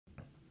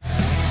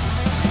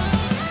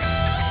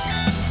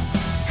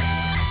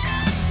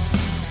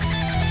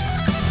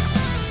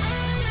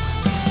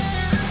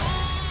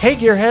Hey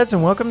Gearheads,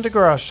 and welcome to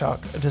Garage Talk,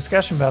 a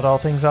discussion about all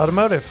things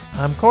automotive.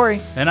 I'm Corey.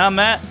 And I'm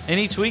Matt, and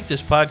each week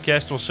this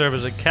podcast will serve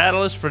as a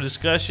catalyst for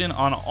discussion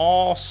on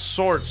all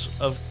sorts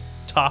of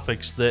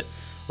topics that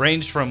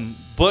range from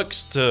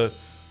books to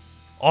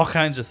all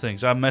kinds of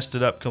things. I messed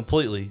it up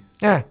completely.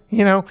 Yeah,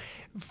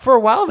 for a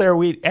while there,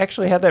 we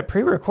actually had that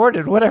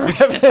pre-recorded. Whatever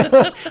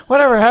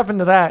happened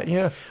to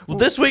that? Well,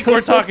 this week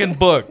we're talking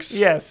books.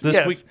 Yes.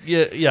 Week,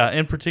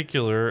 in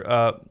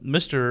particular,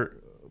 Mr.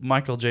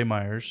 Michael J.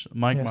 Myers,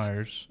 Mike Yes.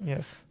 Myers.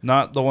 Yes.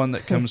 Not the one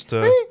that comes to...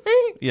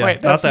 Yeah, Wait,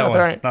 not that's that not one.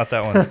 right. Not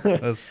that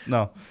one.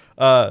 No.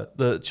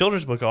 The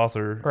children's book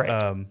author,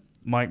 Right.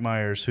 Mike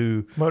Myers,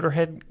 who...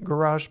 Motorhead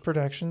Garage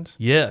Productions.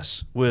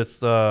 Yes, with...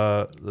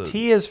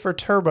 T is for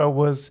Turbo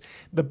was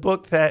the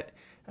book that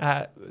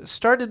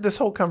started this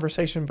whole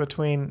conversation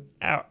between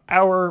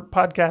our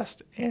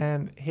podcast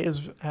and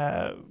his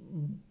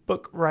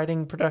book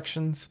writing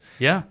productions.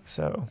 Yeah.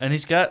 So, and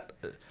he's got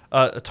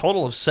a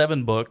total of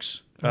 7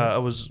 books. I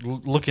was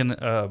looking,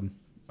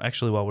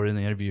 actually, while we're in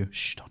the interview.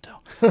 Shh, don't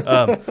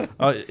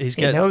tell. He's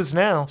got he knows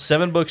now.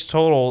 7 books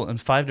total and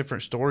 5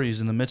 different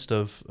stories in the midst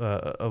of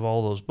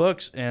all those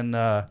books. And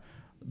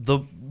the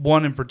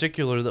one in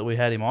particular that we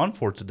had him on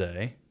for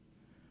today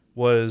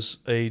was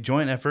a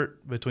joint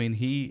effort between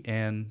he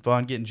and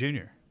Vaughn Gittin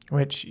Jr.,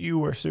 which you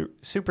were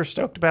super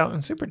stoked about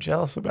and super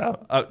jealous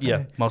about.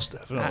 Yeah, most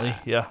definitely.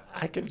 Yeah.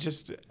 I could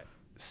just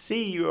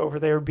see you over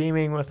there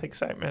beaming with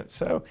excitement.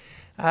 So,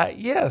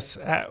 yes,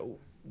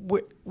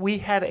 we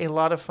had a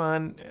lot of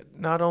fun,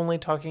 not only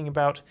talking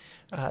about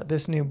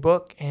this new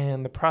book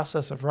and the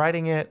process of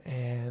writing it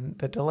and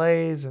the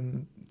delays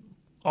and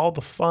all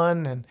the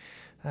fun and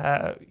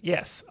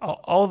yes,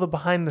 all the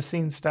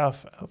behind-the-scenes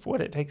stuff of what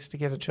it takes to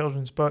get a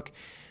children's book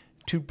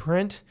to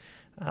print.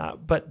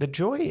 But the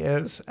joy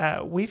is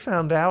we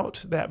found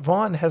out that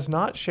Vaughn has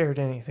not shared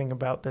anything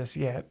about this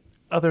yet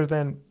other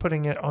than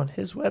putting it on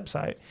his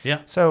website. Yeah.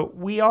 So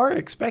we are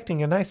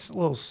expecting a nice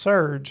little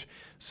surge.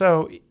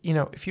 So,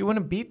 if you want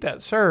to beat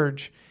that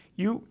surge,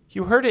 you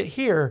heard it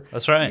here.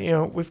 That's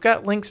right. We've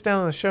got links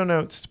down in the show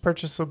notes to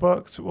purchase the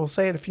books. We'll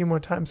say it a few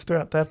more times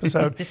throughout the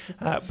episode.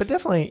 But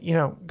definitely,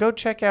 go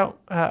check out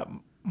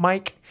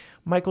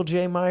Michael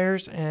J.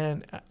 Myers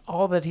and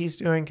all that he's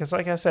doing. Because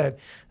like I said,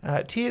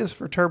 T is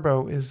for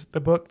Turbo is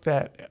the book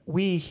that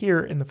we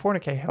here in the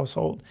Fornique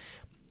household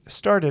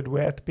started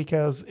with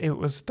because it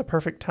was the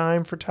perfect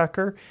time for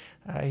Tucker.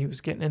 He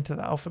was getting into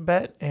the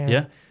alphabet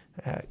and,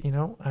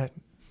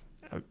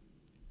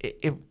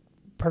 it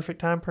perfect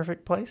time,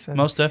 perfect place. And,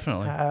 most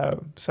definitely.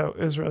 So it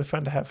was really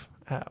fun to have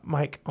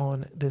Mike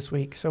on this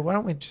week. So why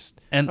don't we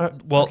just...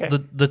 okay.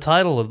 the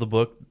title of the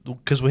book,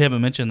 because we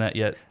haven't mentioned that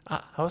yet.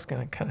 I was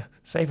going to kind of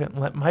save it and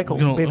let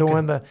Michael be the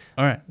one all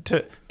right.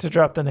 to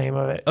drop the name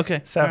of it.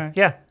 Okay. So, right.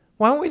 Yeah.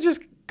 Why don't we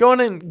just go on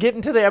and get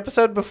into the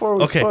episode before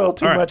we spoil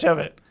too much of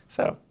it?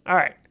 So, all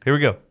right. Here we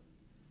go.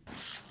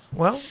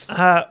 Well,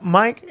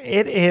 Mike,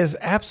 it is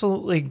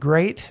absolutely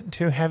great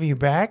to have you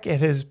back. It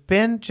has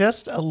been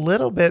just a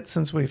little bit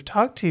since we've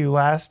talked to you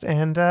last,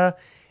 and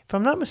if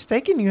I'm not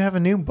mistaken, you have a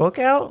new book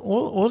out.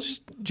 We'll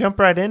just jump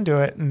right into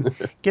it and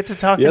get to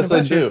talking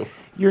about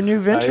your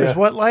new ventures.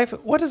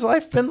 What has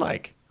life been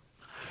like?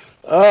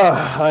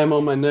 I'm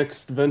on my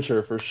next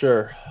venture for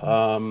sure.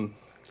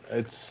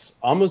 It's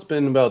almost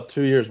been about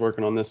 2 years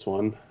working on this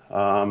one.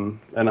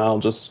 And I'll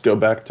just go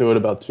back to it.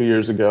 About 2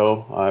 years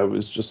ago, I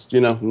was just,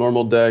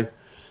 normal day,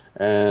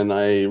 and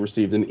I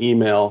received an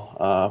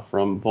email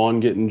from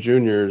Vaughn Gittin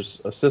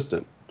Jr.'s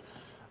assistant.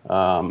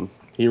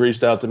 He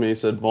reached out to me,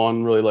 said,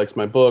 Vaughn really likes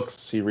my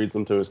books. He reads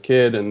them to his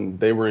kid, and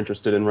they were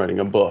interested in writing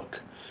a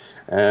book.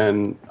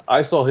 And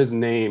I saw his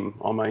name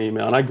on my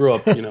email, and I grew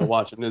up,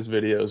 watching his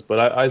videos, but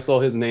I saw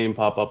his name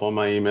pop up on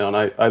my email,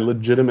 and I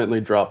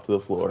legitimately dropped to the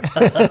floor,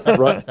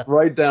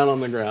 right down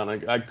on the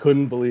ground. I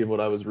couldn't believe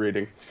what I was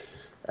reading.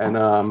 And,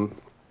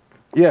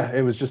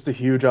 it was just a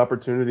huge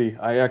opportunity.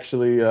 I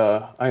actually,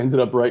 I ended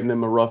up writing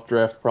him a rough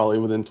draft probably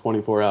within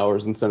 24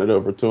 hours and sent it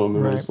over to him.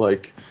 And it was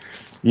like,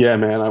 yeah,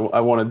 man, I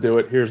want to do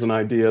it. Here's an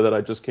idea that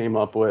I just came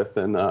up with.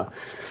 And,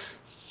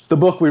 the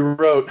book we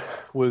wrote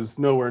was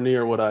nowhere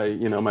near what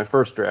my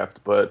first draft,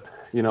 but,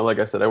 like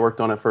I said, I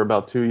worked on it for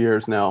about 2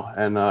 years now.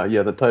 And,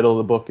 the title of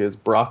the book is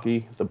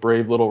Brocky, the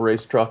Brave Little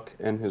Race Truck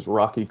and His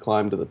Rocky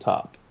Climb to the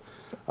Top.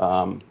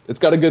 It's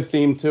got a good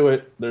theme to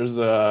it. There's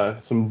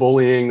some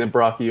bullying that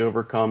Brocky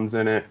overcomes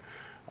in it.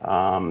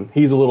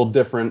 He's a little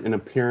different in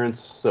appearance,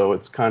 so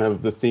it's kind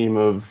of the theme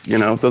of,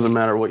 it doesn't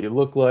matter what you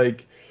look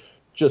like,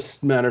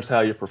 just matters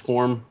how you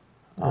perform.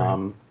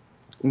 Right.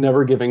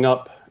 Never giving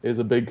up is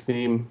a big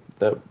theme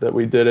that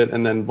we did it,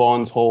 and then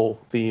Vaughn's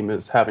whole theme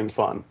is having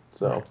fun.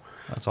 So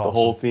that's awesome. The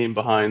whole theme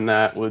behind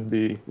that would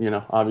be,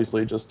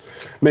 obviously just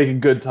make a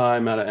good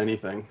time out of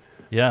anything.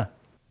 Yeah,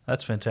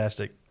 that's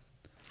fantastic.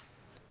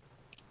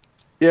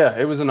 Yeah,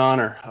 it was an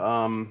honor.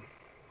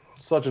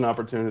 Such an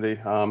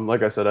opportunity.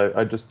 Like I said,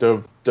 I just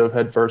dove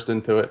headfirst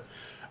into it.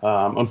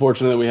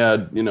 Unfortunately, we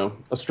had,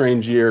 a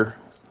strange year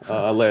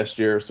last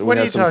year, so What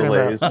we are had you some talking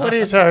delays. about? What are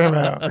you talking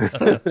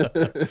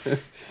about?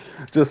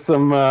 Just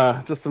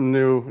some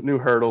new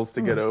hurdles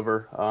to get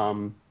over.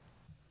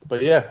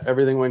 But yeah,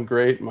 everything went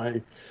great.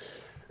 My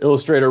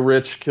illustrator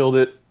Rich killed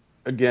it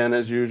again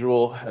as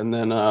usual, and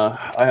then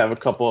I have a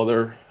couple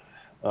other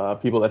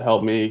people that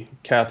helped me.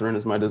 Catherine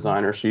is my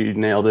designer; she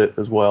nailed it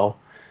as well,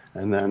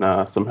 and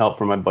then some help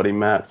from my buddy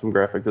Matt, some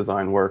graphic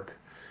design work,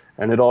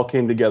 and it all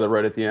came together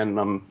right at the end.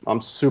 And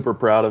I'm super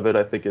proud of it.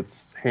 I think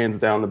it's hands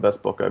down the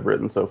best book I've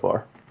written so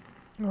far.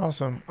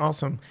 Awesome.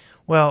 Awesome.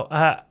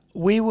 Well,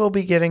 we will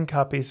be getting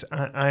copies,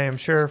 I am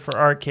sure, for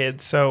our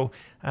kids. So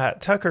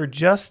Tucker,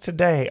 just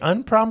today,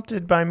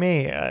 unprompted by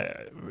me,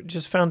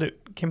 just found it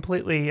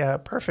completely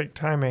perfect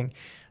timing,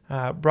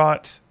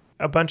 brought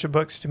a bunch of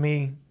books to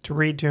me to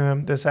read to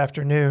him this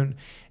afternoon.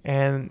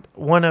 And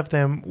one of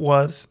them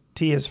was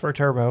T is for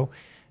Turbo.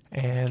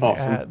 And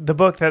Awesome. the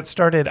book that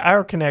started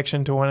our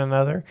connection to one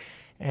another.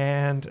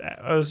 And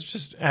I was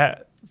just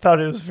thought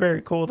it was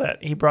very cool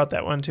that he brought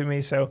that one to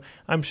me. So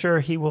I'm sure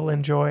he will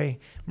enjoy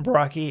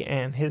Brocky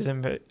and his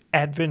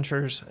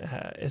adventures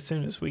as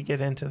soon as we get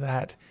into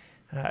that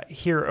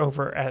here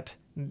over at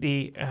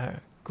the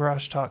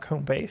Garage Talk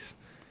home base.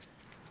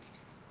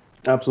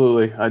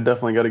 Absolutely. I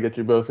definitely got to get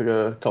you both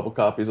a couple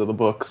copies of the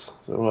books.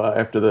 So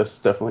after this,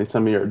 definitely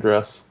send me your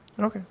address.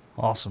 Okay.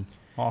 Awesome.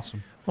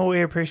 Well,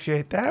 we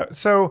appreciate that.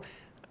 So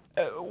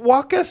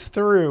walk us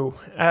through.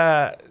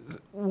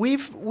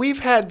 We've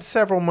had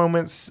several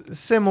moments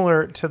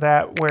similar to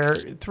that where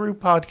through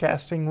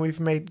podcasting we've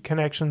made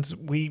connections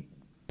we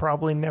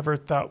probably never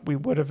thought we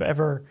would have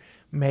ever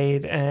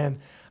made. And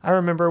I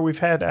remember we've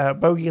had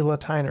Bogey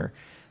Latiner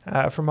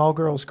from All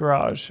Girls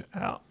Garage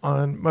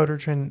on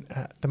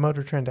the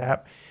Motor Trend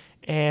app.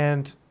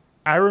 And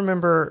I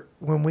remember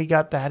when we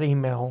got that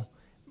email,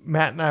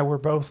 Matt and I were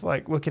both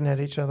like looking at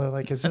each other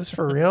like, is this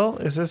for real?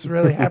 Is this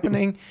really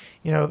happening?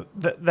 You know,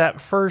 that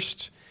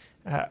first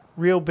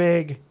real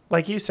big,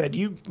 like you said,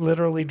 you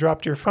literally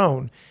dropped your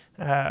phone.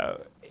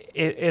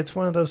 It's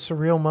one of those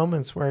surreal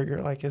moments where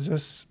you're like, is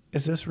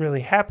this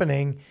really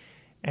happening?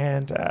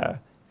 And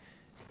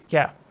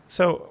yeah,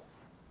 so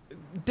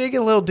dig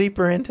a little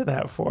deeper into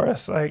that for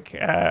us. Like,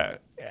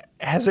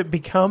 has it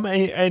become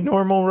a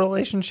normal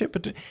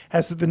relationship?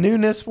 Has the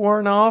newness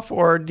worn off,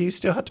 or do you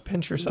still have to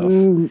pinch yourself?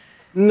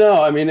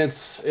 No, I mean I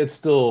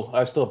still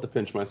have to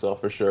pinch myself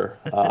for sure.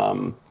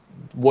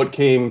 What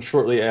came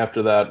shortly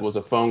after that was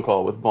a phone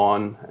call with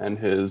Vaughn and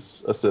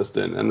his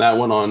assistant, and that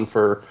went on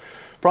for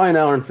probably an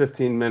hour and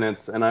 15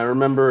 minutes. And I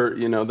remember,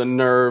 the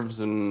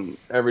nerves and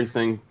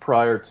everything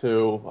prior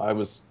to, I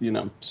was,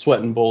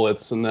 sweating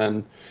bullets, and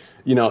then,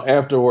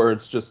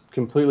 afterwards just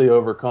completely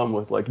overcome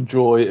with like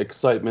joy,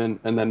 excitement,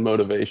 and then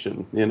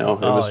motivation.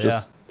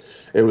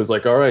 It was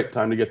like, all right,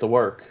 time to get to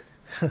work.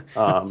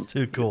 That's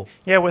too cool.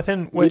 Yeah,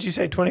 within, what'd you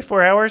say,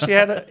 24 hours you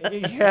had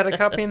a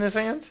copy in his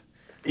hands?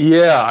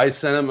 Yeah, I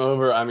sent him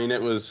over. I mean, it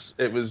was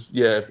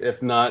yeah,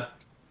 if not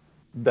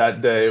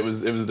that day, it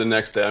was the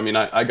next day. I mean,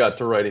 I got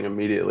to writing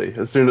immediately.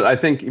 As soon as, I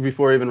think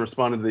before I even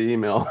responded to the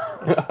email,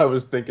 I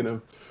was thinking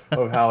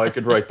of how I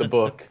could write the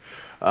book.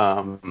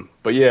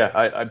 But yeah,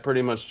 I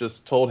pretty much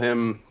just told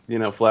him,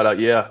 flat out,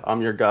 yeah,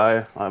 I'm your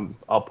guy.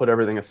 I'll put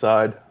everything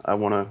aside. I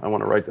want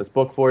to write this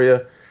book for you.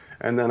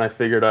 And then I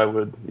figured I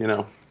would,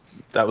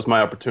 that was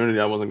my opportunity.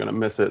 I wasn't going to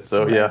miss it.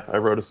 So yeah, I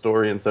wrote a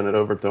story and sent it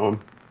over to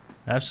him.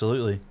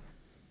 Absolutely.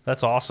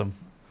 That's awesome.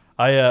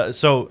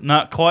 So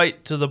not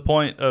quite to the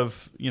point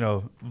of,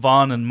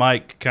 Vaughn and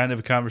Mike kind of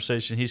a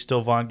conversation. He's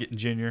still Vaughn getting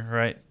junior,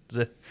 right? Is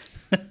it?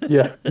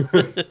 Yeah.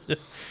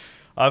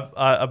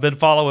 I've been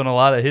following a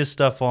lot of his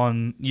stuff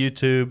on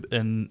YouTube,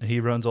 and he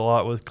runs a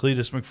lot with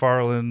Cletus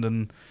McFarland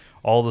and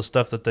all the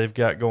stuff that they've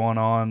got going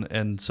on.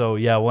 And so,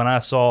 yeah, when I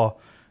saw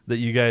that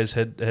you guys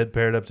had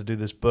paired up to do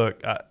this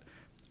book,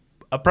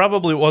 I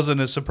probably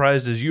wasn't as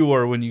surprised as you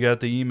were when you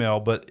got the email,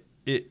 but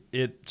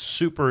it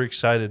super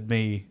excited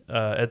me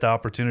at the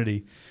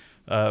opportunity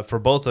for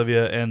both of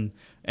you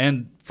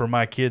and for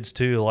my kids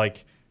too.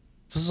 Like,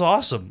 this is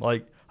awesome.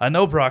 Like, I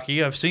know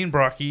Brocky, I've seen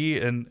Brocky,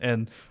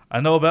 and I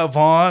know about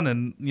Vaughn,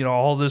 and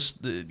all this.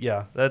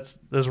 Yeah, that's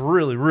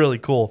really, really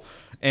cool.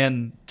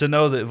 And to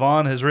know that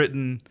Vaughn has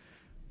written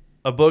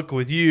a book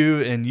with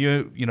you, and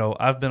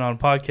I've been on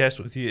podcast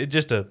with you. It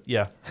just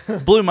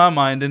blew my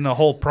mind in the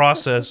whole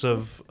process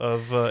of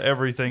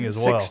everything as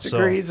well. 6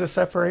 degrees of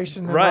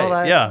separation, and right? all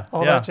that,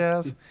 all that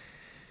jazz.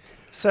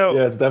 So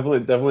yeah, it's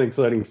definitely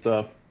exciting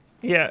stuff.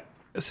 Yeah.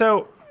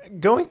 So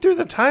going through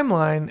the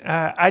timeline,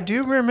 I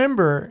do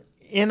remember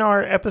in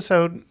our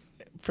episode,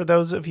 for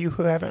those of you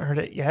who haven't heard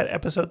it yet,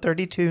 episode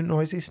 32,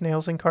 Noisy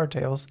Snails and Car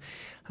Tales,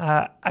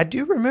 I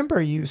do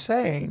remember you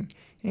saying,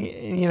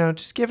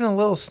 just giving a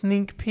little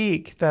sneak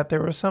peek that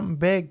there was something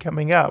big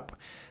coming up.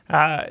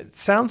 It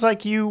sounds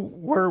like you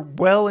were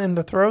well in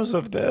the throes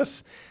of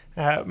this,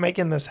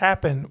 making this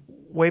happen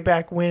way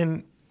back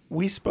when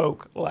we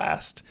spoke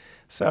last.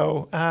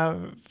 So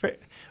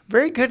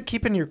very good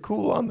keeping your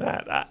cool on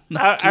that.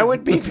 I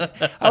would be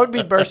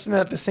bursting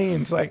at the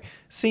seams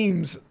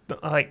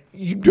like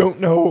you don't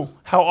know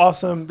how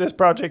awesome this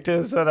project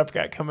is that I've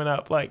got coming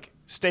up. Like,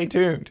 stay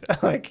tuned.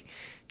 Like,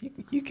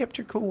 you kept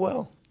your cool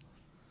well.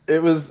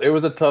 It was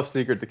a tough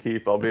secret to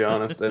keep, I'll be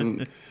honest,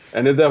 and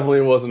it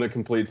definitely wasn't a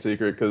complete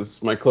secret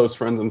because my close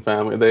friends and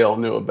family, they all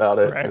knew about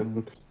it. Right.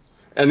 And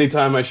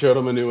anytime I showed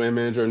them a new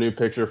image or a new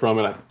picture from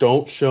it, I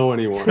don't show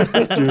anyone.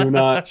 Do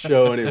not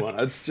show anyone.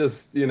 It's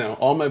just,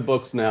 all my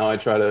books now I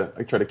try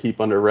to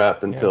keep under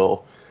wrap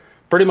until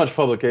pretty much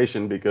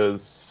publication,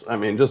 because I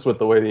mean, just with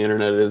the way the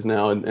internet is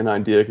now, an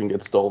idea can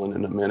get stolen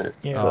in a minute.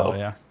 Yeah. So, Oh,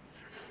 yeah.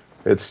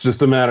 it's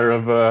just a matter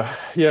of a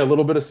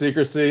little bit of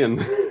secrecy, and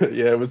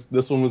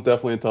this one was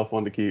definitely a tough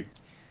one to keep.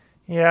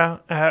 Yeah,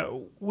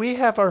 we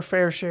have our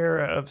fair share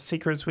of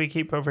secrets we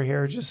keep over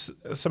here, just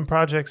some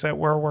projects that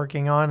we're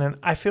working on, and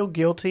I feel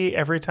guilty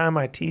every time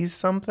I tease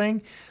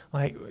something.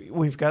 Like,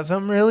 we've got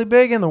something really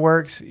big in the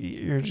works.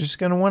 You're just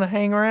going to want to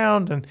hang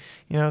around and,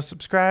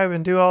 subscribe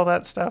and do all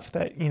that stuff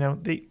that,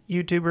 the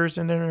YouTubers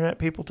and internet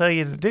people tell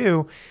you to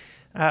do.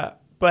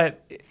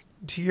 But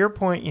to your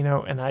point,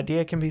 an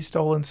idea can be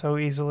stolen so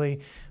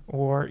easily,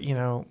 or,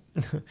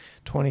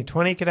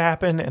 2020 could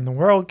happen and the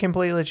world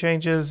completely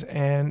changes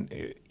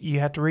and you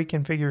have to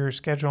reconfigure your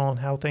schedule and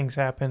how things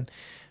happen.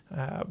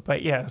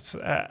 But yes,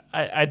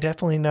 I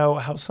definitely know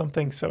how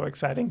something so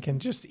exciting can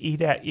just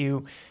eat at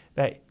you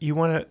that you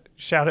want to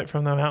shout it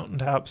from the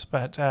mountaintops.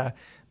 But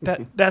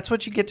that's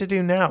what you get to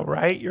do now,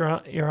 right?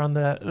 You're on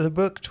the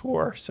book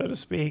tour, so to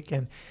speak,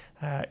 and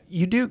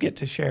you do get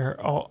to share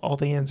all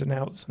the ins and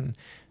outs and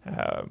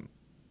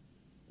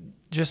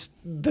just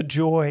the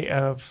joy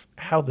of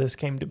how this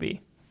came to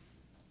be.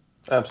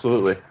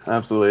 Absolutely.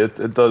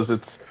 It does.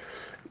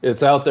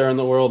 It's out there in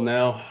the world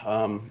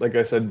now. Like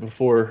I said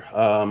before,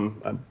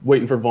 I'm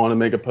waiting for Vaughn to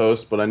make a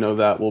post, but I know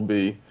that will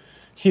be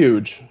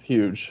huge.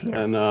 Yeah.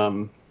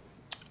 And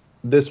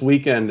this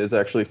weekend is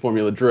actually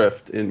Formula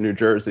Drift in New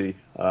Jersey,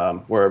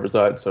 where I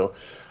reside. So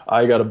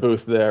I got a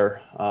booth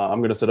there. I'm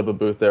going to set up a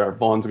booth there.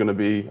 Vaughn's going to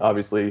be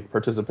obviously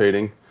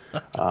participating.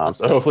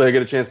 So hopefully I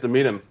get a chance to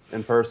meet him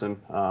in person.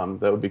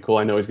 That would be cool.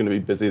 I know he's going to be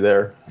busy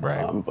there.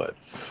 Right. But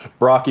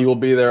Brocky will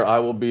be there. I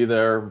will be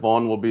there.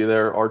 Vaughn will be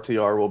there.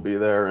 RTR will be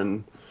there.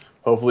 And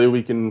hopefully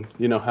we can,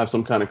 have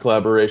some kind of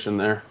collaboration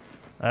there.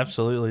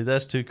 Absolutely.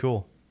 That's too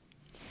cool.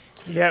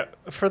 Yeah,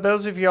 for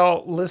those of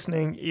y'all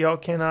listening, y'all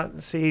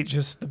cannot see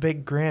just the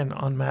big grin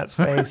on Matt's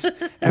face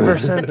ever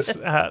since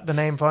the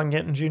name Von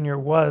Ginton Jr.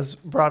 was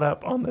brought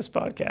up on this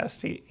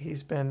podcast.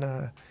 He's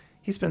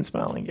been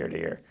smiling ear to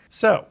ear.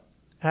 So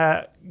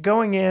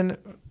going in,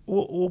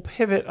 we'll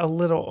pivot a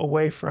little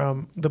away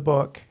from the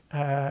book,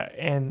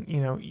 and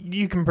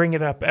you can bring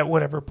it up at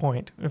whatever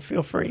point.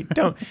 Feel free.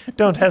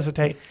 Don't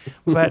hesitate.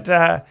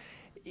 But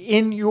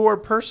in your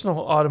personal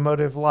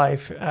automotive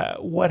life,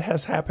 what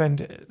has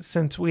happened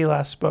since we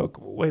last spoke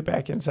way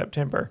back in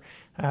September?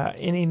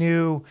 Any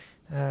new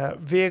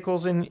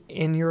vehicles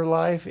in your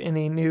life?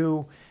 Any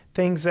new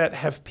things that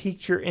have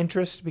piqued your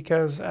interest?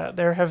 Because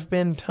there have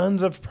been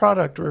tons of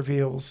product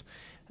reveals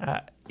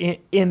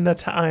in the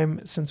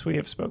time since we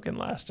have spoken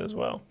last as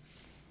well.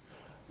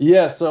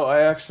 Yeah, so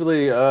I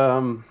actually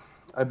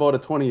I bought a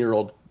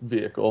 20-year-old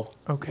vehicle.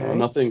 Okay.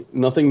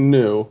 Nothing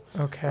new.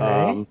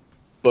 Okay.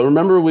 But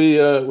remember we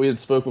had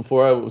spoke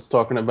before. I was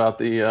talking about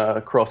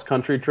the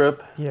cross-country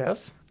trip.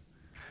 Yes.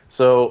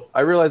 So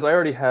I realized I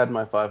already had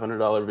my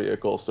 $500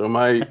 vehicle. So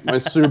my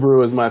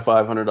Subaru is my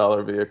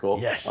 $500 vehicle.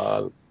 Yes.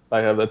 I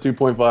have that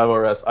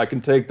 2.5 RS. I can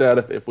take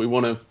that if we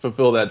want to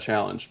fulfill that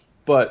challenge.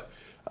 But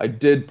I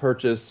did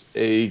purchase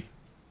a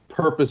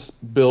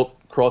purpose-built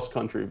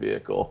cross-country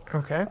vehicle.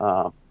 Okay.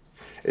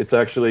 It's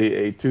actually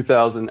a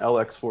 2000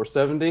 LX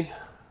 470.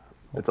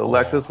 It's a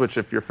Lexus, which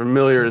if you're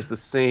familiar is the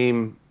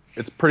same.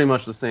 It's pretty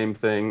much the same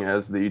thing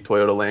as the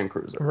Toyota Land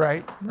Cruiser.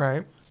 Right.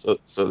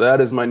 So that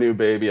is my new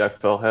baby. I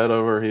fell head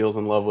over heels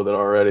in love with it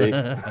already.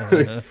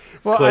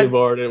 Well, Clay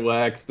barred it,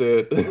 waxed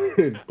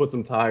it, put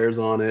some tires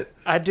on it.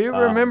 I do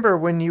remember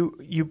when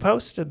you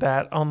posted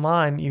that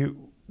online,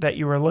 that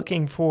you were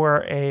looking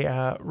for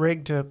a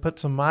rig to put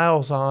some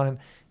miles on.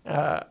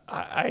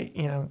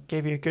 I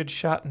gave you a good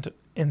shot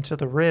into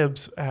the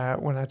ribs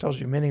when I told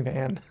you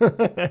minivan.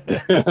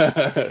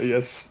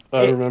 Yes,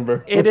 I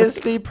remember. It is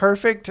the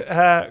perfect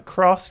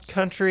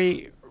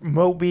cross-country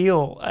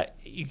mobile.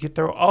 You could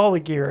throw all the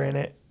gear in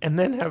it and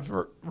then have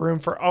room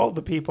for all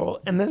the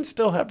people and then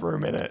still have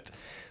room in it.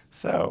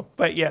 So,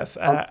 but yes,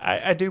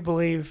 I do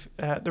believe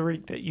the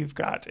rig that you've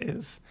got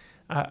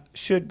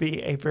should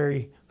be a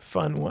very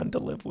fun one to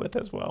live with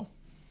as well.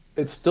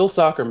 It's still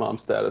soccer mom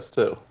status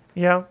too.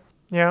 Yeah.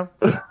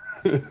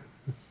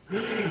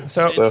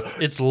 So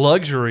it's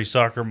luxury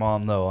soccer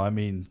mom though. I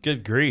mean,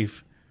 good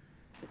grief.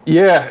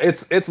 Yeah,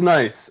 it's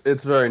nice.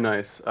 It's very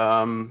nice.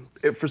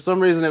 For some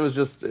reason, it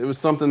was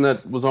something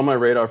that was on my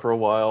radar for a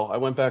while. I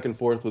went back and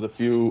forth with a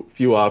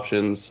few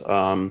options,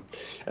 and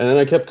then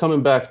I kept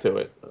coming back to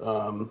it.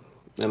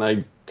 And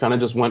I kind of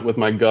just went with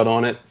my gut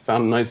on it.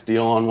 Found a nice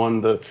deal on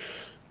one. The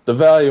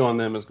value on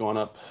them has gone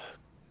up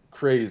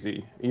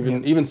crazy.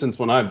 Even since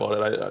when I bought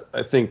it,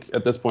 I think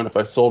at this point, if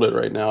I sold it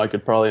right now, I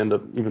could probably end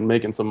up even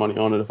making some money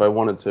on it if I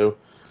wanted to.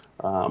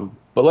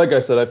 But like I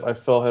said, I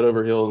fell head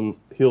over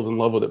heels in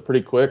love with it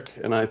pretty quick,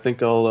 and I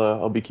think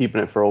I'll be keeping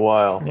it for a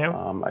while.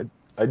 Yeah.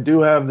 I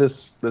do have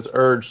this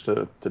urge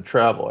to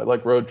travel. I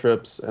like road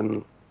trips,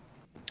 and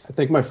I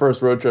think my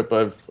first road trip,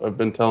 I've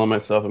been telling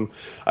myself,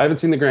 I haven't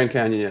seen the Grand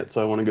Canyon yet,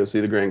 so I want to go see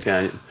the Grand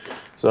Canyon.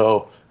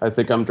 So I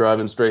think I'm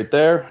driving straight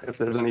there. If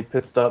there's any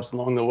pit stops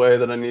along the way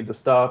that I need to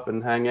stop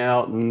and hang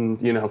out and,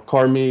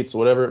 car meets,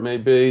 whatever it may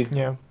be,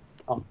 Yeah.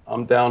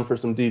 I'm down for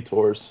some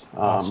detours.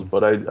 Awesome.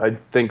 But I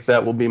think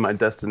that will be my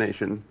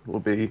destination, will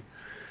be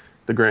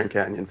the Grand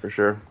Canyon for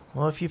sure.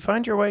 Well, if you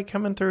find your way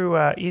coming through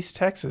East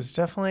Texas,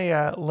 definitely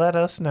let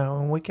us know,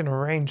 and we can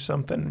arrange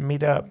something and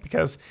meet up,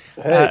 because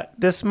Hey,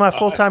 this is my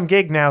full-time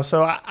gig now,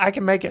 so I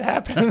can make it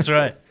happen. That's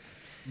right.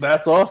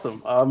 that's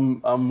awesome.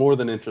 I'm more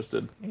than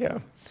interested. Yeah.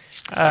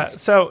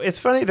 So it's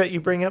funny that you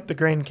bring up the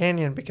Grand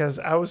Canyon, because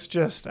I was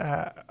just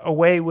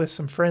away with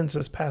some friends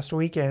this past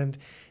weekend,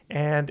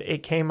 and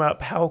it came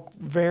up how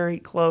very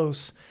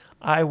close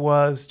I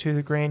was to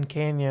the Grand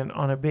Canyon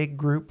on a big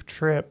group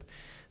trip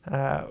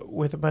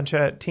with a bunch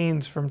of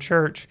teens from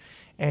church.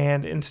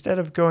 And instead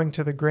of going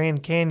to the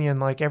Grand Canyon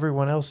like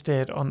everyone else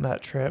did on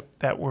that trip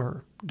that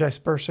were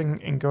dispersing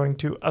and going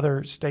to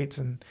other states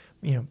and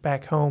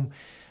back home,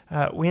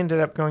 we ended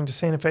up going to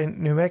Santa Fe,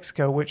 New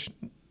Mexico, which,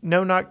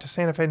 no knock to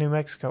Santa Fe, New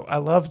Mexico. I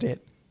loved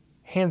it.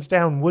 Hands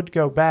down, would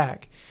go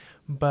back.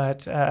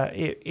 But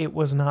it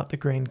was not the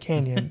Grand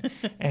Canyon.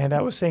 And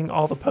I was seeing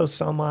all the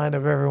posts online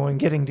of everyone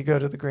getting to go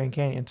to the Grand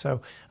Canyon.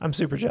 So I'm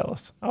super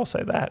jealous. I'll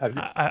say that.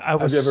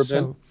 Have you ever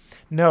been?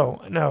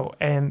 No.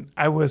 And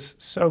I was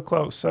so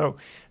close. So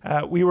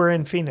we were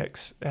in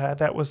Phoenix.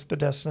 That was the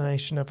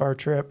destination of our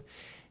trip.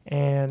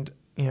 And,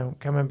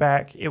 coming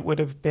back, it would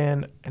have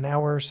been an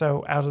hour or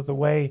so out of the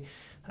way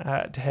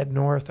to head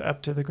north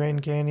up to the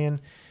Grand Canyon,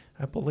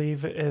 I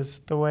believe is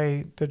the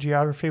way the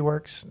geography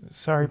works.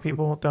 Sorry,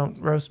 people,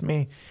 don't roast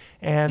me.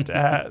 And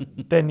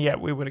then,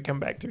 we would have come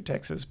back through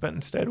Texas. But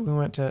instead, we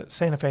went to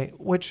Santa Fe,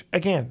 which,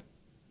 again,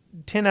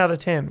 10 out of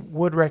 10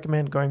 would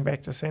recommend going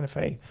back to Santa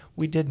Fe.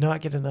 We did not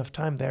get enough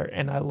time there,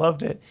 and I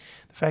loved it.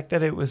 The fact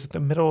that it was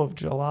the middle of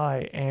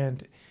July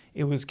and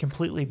it was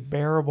completely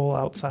bearable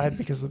outside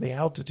because of the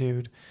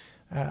altitude,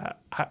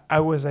 I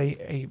was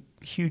a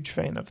huge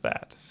fan of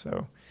that.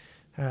 So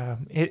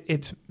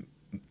it's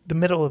the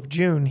middle of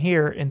June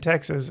here in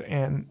Texas,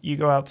 and you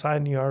go outside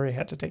and you already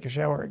had to take a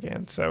shower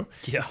again. So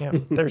Yeah.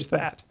 there's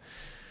that.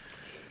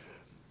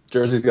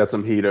 Jersey's got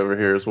some heat over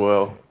here as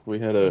well. We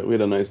had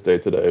a nice day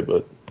today,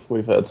 but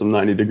we've had some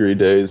 90-degree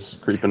days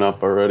creeping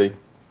up already.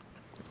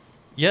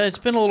 Yeah, it's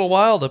been a little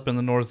wild up in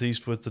the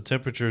Northeast with the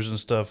temperatures and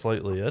stuff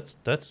lately.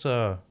 That's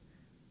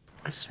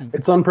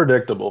It's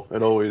unpredictable.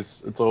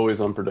 It's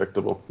always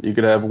unpredictable. You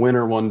could have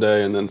winter one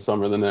day and then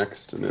summer the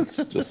next, and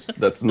it's just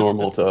that's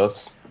normal to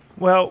us.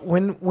 Well,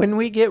 when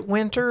we get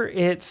winter,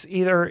 it's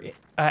either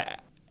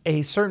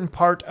a certain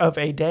part of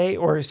a day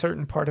or a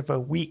certain part of a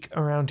week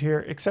around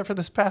here, except for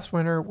this past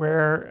winter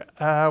where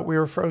we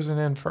were frozen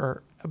in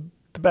for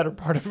the better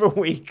part of a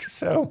week.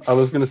 So I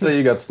was going to say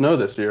you got snow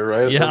this year,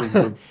 right? Yeah.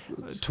 That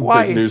was a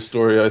Twice. big news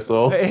story I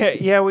saw.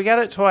 yeah, we got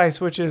it twice,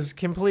 which is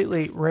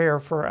completely rare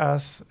for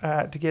us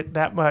to get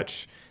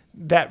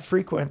that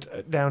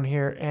frequent down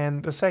here.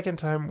 And the second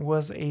time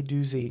was a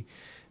doozy.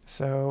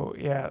 So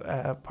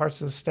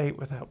parts of the state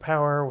without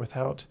power,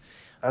 without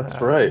That's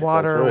right.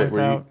 water, That's right.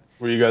 without.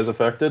 Were you guys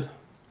affected?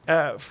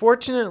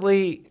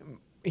 Fortunately,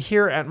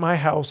 here at my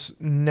house,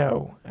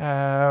 no.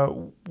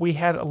 We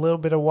had a little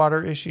bit of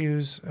water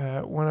issues.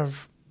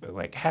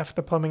 Half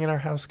the plumbing in our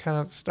house kind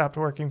of stopped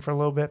working for a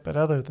little bit, but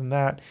other than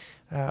that,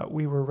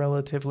 we were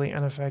relatively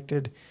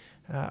unaffected.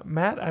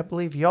 Matt, I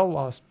believe y'all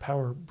lost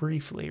power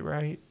briefly,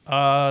 right?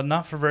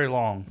 not for very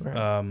long.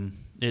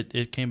 Right.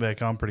 It came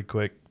back on pretty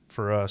quick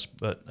for us,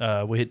 but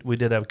we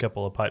did have a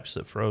couple of pipes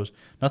that froze.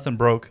 Nothing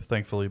broke,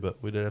 thankfully,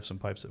 but we did have some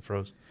pipes that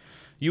froze.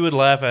 You would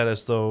laugh at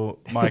us, though,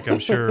 Mike, I'm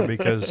sure,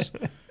 because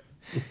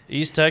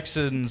East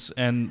Texans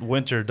and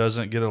winter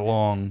doesn't get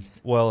along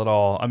well at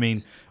all. I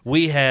mean,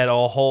 we had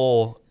a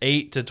whole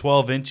 8 to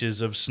 12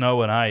 inches of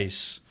snow and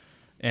ice,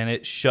 and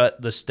it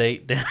shut the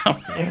state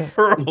down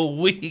for a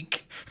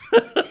week.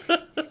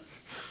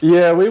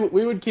 Yeah, we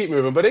would keep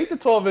moving, but 8 to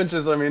 12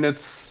 inches. I mean,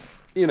 it's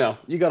you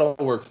got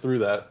to work through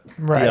that.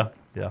 Right.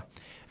 Yeah.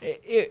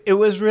 It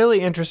was really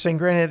interesting.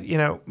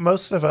 Granted,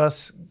 most of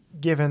us,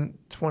 given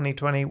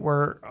 2020,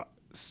 were,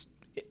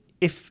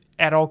 if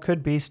at all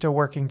could be, still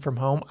working from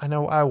home. I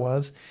know I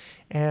was.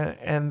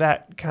 And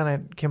that kind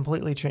of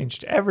completely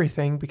changed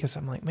everything, because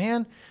I'm like,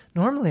 man,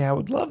 normally I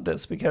would love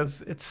this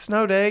because it's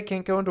snow day,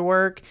 can't go into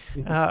work.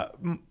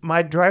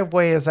 My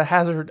driveway is a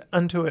hazard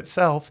unto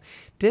itself.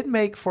 Did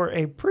make for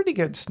a pretty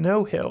good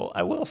snow hill,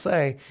 I will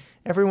say.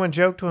 Everyone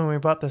joked when we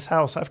bought this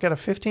house, I've got a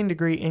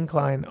 15-degree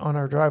incline on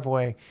our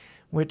driveway,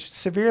 which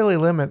severely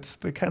limits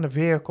the kind of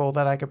vehicle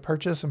that I could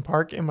purchase and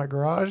park in my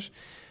garage.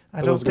 I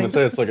I don't was going to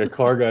think. say it's like a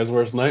car guy's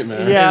worst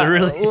nightmare. Yeah, It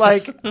really is.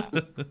 like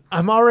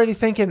I'm already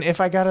thinking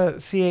if I got a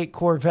C8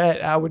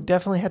 Corvette, I would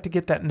definitely have to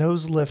get that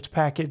nose lift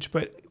package,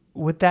 but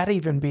would that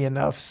even be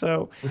enough?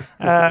 So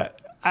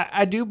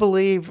I do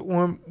believe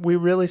when we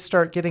really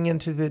start getting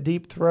into the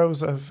deep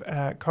throes of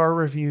car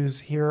reviews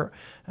here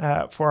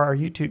for our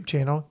YouTube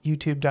channel,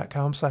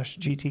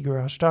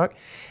 youtube.com/GTGarageTalk,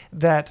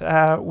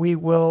 that we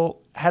will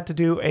have to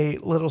do a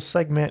little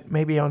segment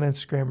maybe on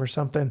Instagram or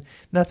something.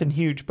 Nothing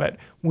huge, but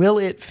will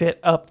it fit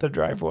up the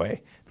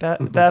driveway?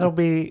 That'll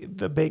be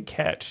the big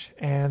catch,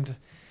 and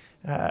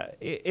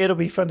it'll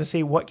be fun to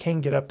see what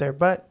can get up there.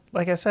 But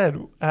like I said,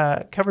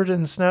 covered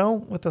in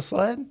snow with a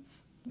sled,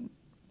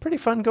 pretty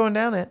fun going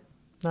down it.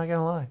 Not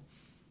gonna lie.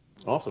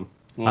 Awesome.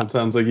 Well, it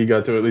sounds like you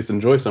got to at least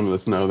enjoy some of the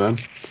snow then.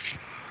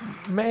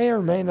 May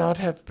or may not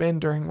have been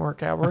during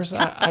work hours.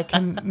 I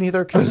can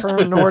neither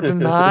confirm nor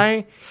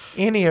deny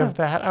any of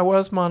that. I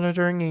was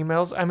monitoring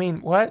emails. I mean,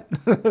 what?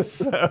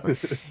 So,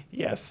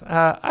 yes,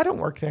 I don't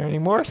work there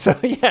anymore. So,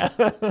 yeah.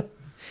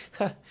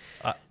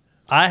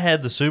 I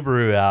had the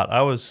Subaru out.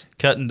 I was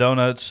cutting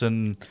donuts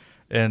and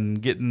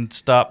getting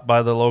stopped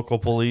by the local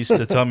police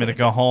to tell me to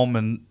go home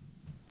and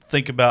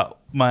think about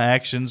my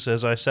actions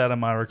as I sat in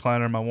my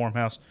recliner in my warm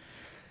house.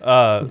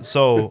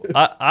 So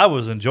I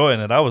was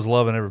enjoying it. I was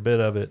loving every bit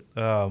of it.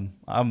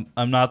 I'm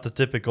not the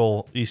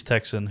typical East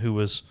Texan who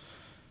was,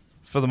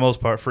 for the most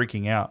part,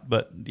 freaking out.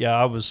 But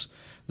yeah,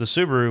 the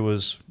Subaru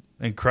was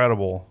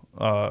incredible,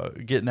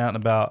 getting out and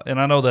about. And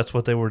I know that's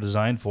what they were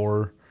designed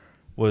for,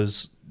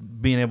 was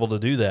being able to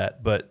do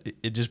that. But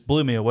it just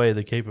blew me away,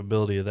 the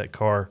capability of that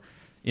car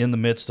in the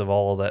midst of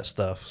all of that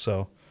stuff.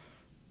 So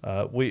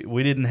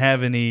we didn't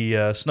have any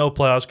snow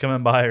plows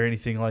coming by or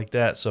anything like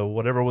that. So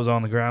whatever was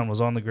on the ground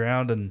was on the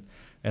ground, and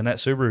that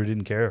Subaru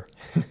didn't care.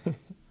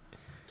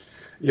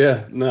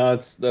 Yeah, no,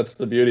 that's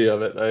the beauty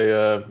of it.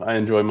 I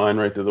enjoy mine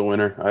right through the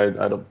winter. I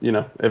don't,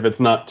 if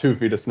it's not 2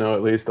 feet of snow,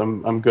 at least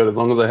I'm good. As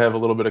long as I have a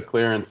little bit of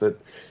clearance, it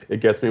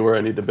gets me where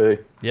I need to be.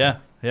 Yeah.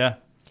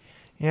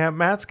 Yeah,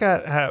 Matt's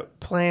got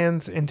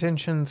plans,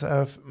 intentions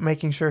of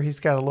making sure he's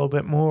got a little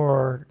bit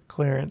more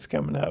clearance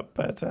coming up,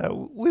 but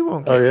we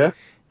won't get, Oh yeah?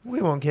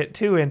 we won't get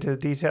too into the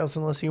details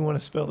unless you want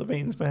to spill the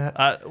beans, Matt.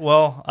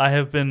 I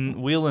have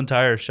been wheel and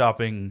tire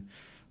shopping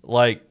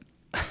like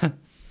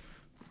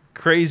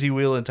crazy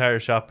wheel and tire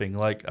shopping.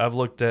 Like I've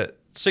looked at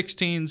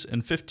 16s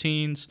and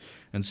 15s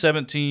and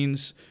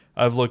 17s.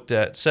 I've looked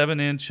at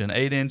 7-inch and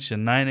 8-inch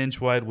and 9-inch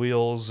wide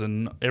wheels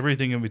and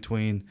everything in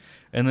between.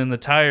 And then the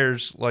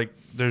tires, like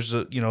there's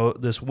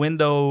this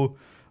window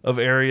of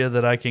area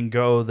that I can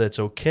go that's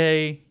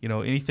okay.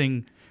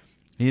 Anything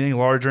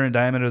larger in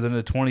diameter than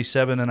a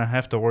 27, and I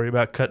have to worry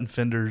about cutting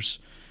fenders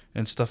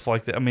and stuff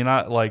like that. I mean,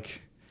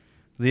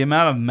 the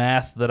amount of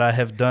math that I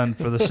have done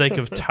for the sake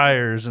of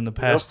tires in the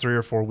past 3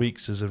 or 4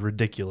 weeks is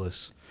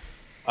ridiculous.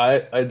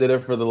 I did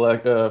it for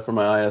for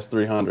my IS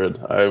 300.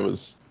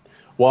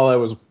 While I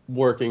was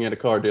working at a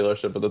car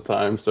dealership at the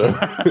time, so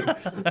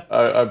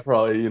I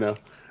probably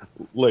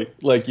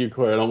like you,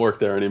 Corey, I don't work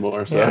there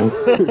anymore. So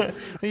Yeah.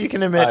 You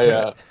can admit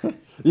to it.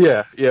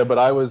 Yeah, but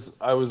I was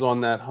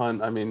on that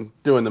hunt. I mean,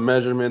 doing the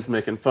measurements,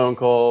 making phone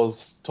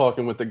calls,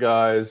 talking with the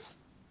guys,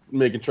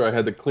 making sure I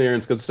had the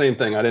clearance. Because the same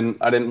thing, I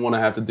didn't want to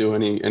have to do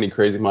any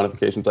crazy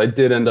modifications. I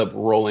did end up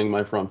rolling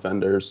my front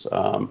fenders,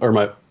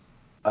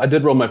 I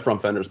did roll my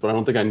front fenders, but I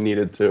don't think I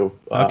needed to.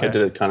 Okay. I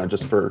did it kind of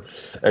just for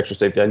extra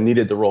safety. I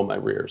needed to roll my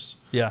rears.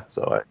 Yeah.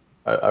 So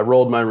I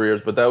rolled my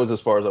rears, but that was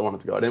as far as I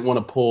wanted to go. I didn't want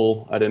to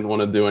pull. I didn't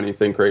want to do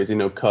anything crazy,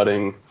 no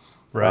cutting.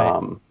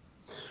 Right.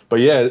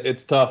 But yeah,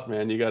 it's tough,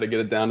 man. You got to get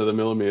it down to the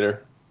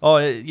millimeter. Oh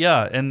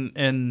yeah,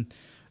 and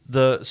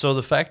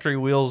the factory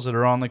wheels that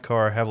are on the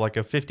car have like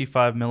a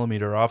 55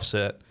 millimeter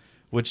offset,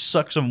 which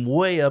sucks them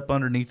way up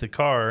underneath the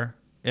car.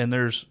 And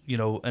there's,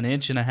 1.5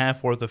 inches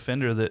worth of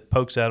fender that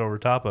pokes out over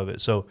top of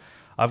it. So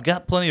I've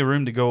got plenty of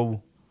room to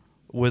go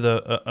with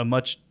a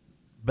much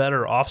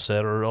better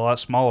offset or a lot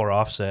smaller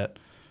offset.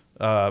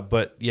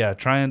 But yeah,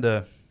 trying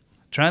to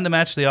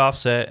match the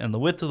offset and the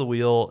width of the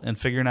wheel and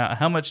figuring out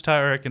how much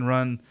tire I can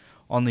run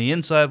on the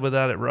inside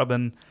without it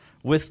rubbing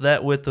with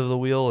that width of the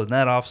wheel and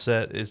that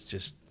offset is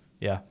just,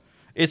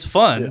 it's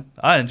fun. Yeah.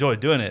 I enjoy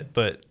doing it,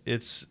 but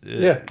it's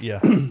yeah.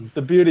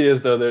 The beauty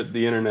is though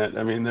the internet.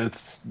 I mean,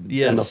 it's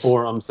in the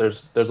forums.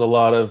 There's a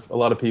lot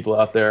of people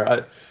out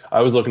there.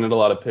 I was looking at a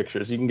lot of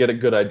pictures. You can get a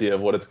good idea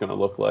of what it's going to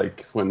look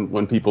like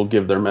when people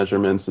give their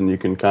measurements, and you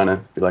can kind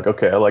of be like,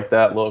 okay, I like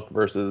that look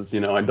versus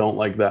I don't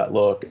like that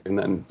look, and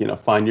then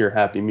find your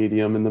happy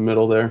medium in the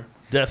middle there.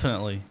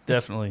 Definitely.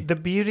 The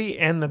beauty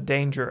and the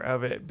danger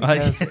of it,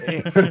 because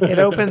it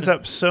opens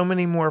up so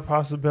many more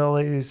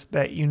possibilities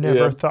that you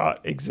never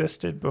thought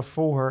existed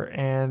before,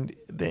 and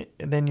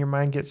then your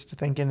mind gets to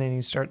thinking, and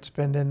you start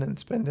spending and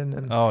spending.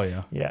 And oh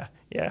yeah,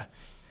 yeah.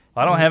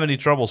 I don't have any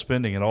trouble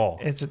spending at all.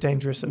 It's a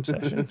dangerous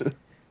obsession.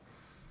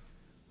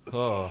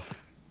 Oh.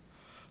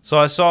 So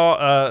I saw,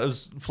 I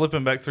was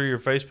flipping back through your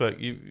Facebook.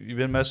 You've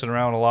been messing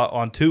around a lot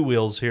on 2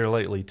 wheels here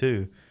lately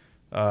too.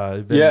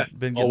 Been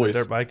getting always.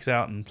 the dirt bikes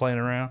out and playing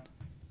around.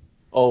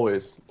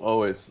 Always,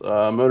 always.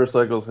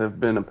 Motorcycles have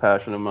been a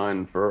passion of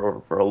mine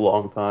for a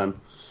long time.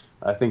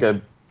 I think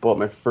I bought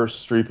my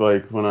first street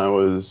bike when I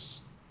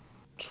was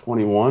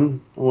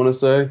 21, I want to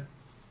say.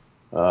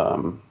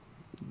 Um,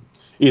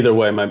 Either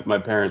way, my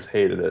parents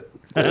hated it.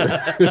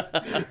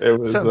 It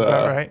was Sounds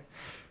about right.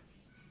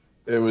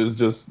 it was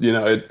just,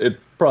 it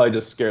probably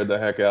just scared the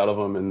heck out of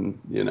them, and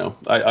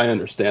I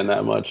understand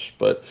that much.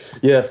 But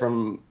yeah,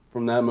 from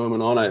that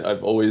moment on,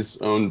 I've always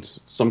owned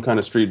some kind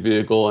of street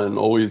vehicle and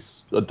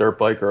always a dirt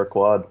bike or a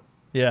quad.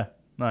 Yeah,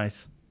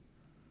 nice.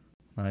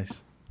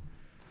 Nice.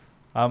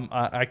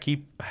 I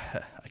keep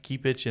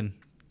itching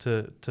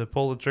to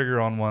pull the trigger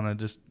on one.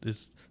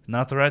 It's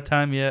not the right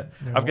time yet.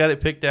 No. I've got it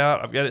picked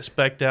out. I've got it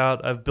spec'd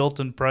out. I've built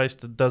and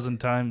priced a dozen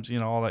times.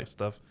 All that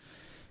stuff.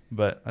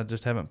 But I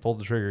just haven't pulled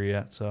the trigger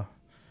yet. So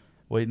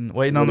waiting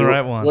on the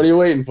right one. What are you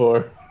waiting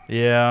for?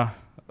 Yeah,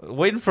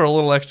 waiting for a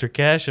little extra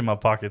cash in my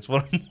pockets.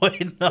 What I'm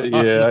waiting on.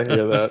 Yeah, I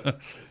hear that.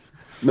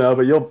 No,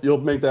 but you'll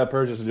make that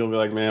purchase and you'll be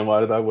like, man, why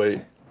did I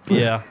wait?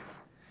 Yeah.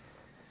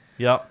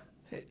 Yep.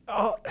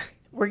 Oh,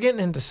 we're getting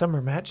into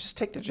summer, Matt. Just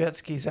take the jet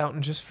skis out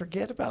and just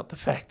forget about the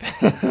fact that.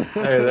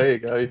 Hey, there you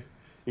go.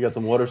 You got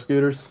some water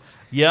scooters?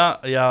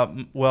 Yeah.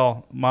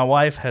 Well, my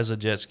wife has a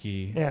jet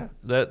ski. Yeah.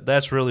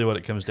 That's really what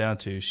it comes down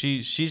to. She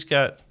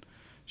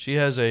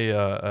has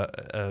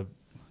a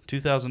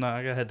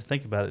 2009. I had to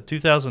think about it.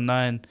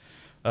 2009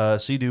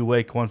 Sea-Doo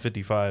Wake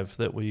 155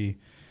 that we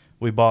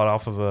bought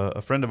off of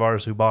a friend of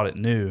ours who bought it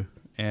new,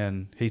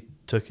 and he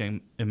took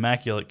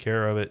immaculate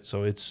care of it.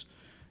 So it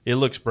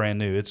looks brand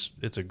new. It's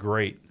a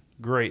great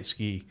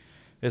ski.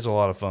 It's a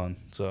lot of fun.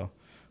 So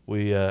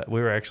we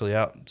were actually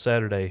out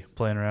Saturday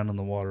playing around in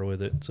the water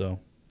with it. So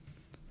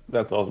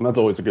That's awesome. That's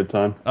always a good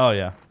time. oh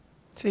yeah.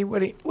 See, what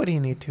do you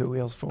need two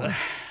wheels for?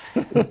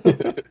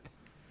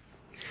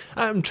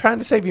 I'm trying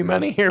to save you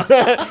money here,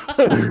 Matt.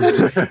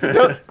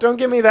 don't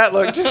give me that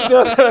look. Just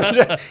know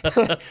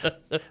that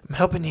I'm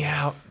helping you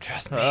out.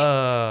 Trust me.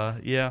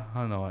 Yeah,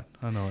 I know it.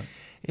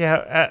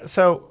 Yeah.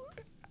 So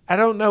I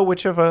don't know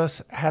which of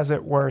us has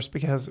it worse,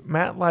 because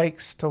Matt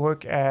likes to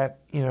look at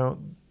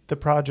the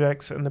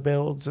projects and the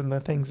builds and the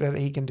things that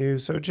he can do.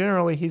 So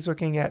generally, he's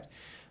looking at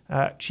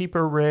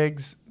cheaper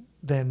rigs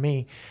than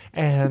me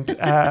and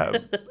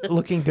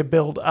looking to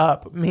build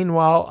up.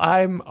 Meanwhile,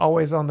 I'm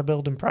always on the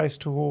build and price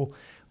tool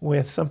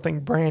with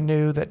something brand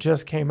new that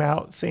just came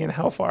out, seeing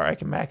how far I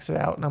can max it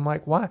out. And I'm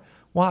like, why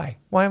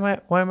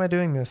am I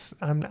doing this?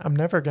 I'm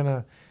never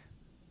gonna,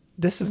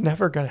 this is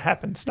never gonna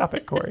happen. Stop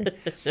it, Corey.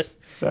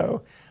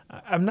 So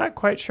I'm not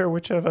quite sure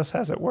which of us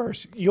has it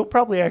worse. You'll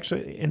probably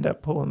actually end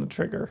up pulling the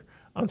trigger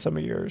on some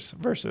of yours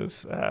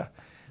versus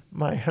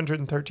my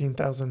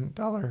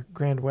 $113,000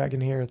 Grand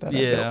Wagoneer that I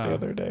built the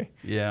other day.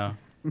 Yeah.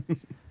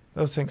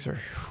 Those things are,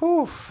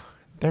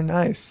 they're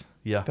nice.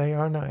 Yeah. They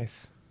are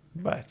nice.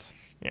 But,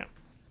 yeah.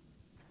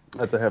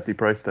 That's a hefty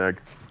price tag.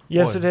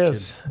 Yes, Boy, it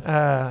is.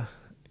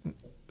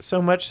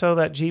 So much so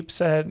that Jeep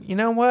said, you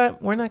know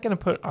what? We're not going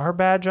to put our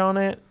badge on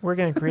it. We're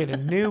going to create a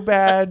new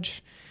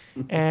badge,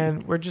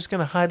 and we're just going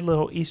to hide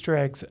little Easter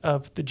eggs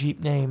of the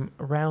Jeep name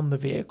around the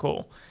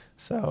vehicle.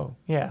 So,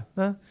 yeah,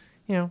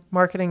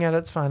 marketing at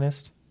its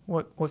finest.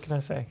 What can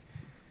I say?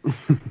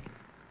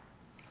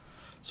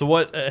 So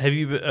what have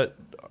you?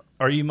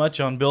 Are you much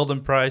on build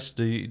and price?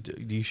 Do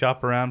you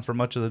shop around for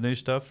much of the new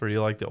stuff, or do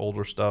you like the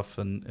older stuff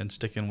and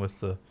sticking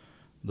with the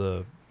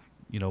mid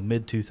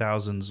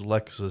 2000s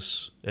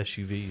Lexus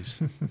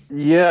SUVs?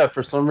 Yeah,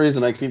 for some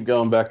reason I keep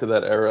going back to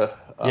that era.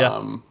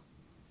 Yeah.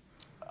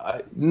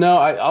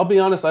 I'll be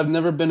honest. I've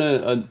never been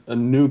a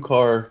new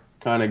car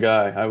kind of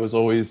guy. I was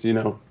always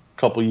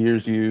couple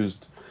years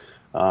used.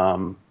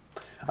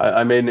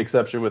 I made an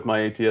exception with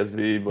my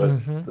ATS-V,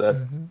 but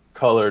that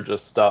color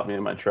just stopped me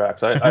in my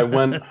tracks. I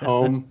went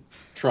home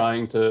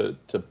trying to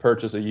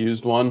purchase a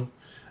used one,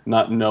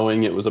 not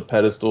knowing it was a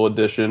pedestal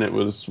edition. It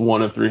was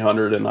one of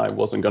 300, and I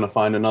wasn't going to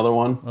find another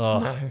one. Oh,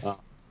 Nice.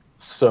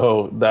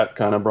 So that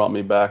kind of brought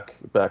me back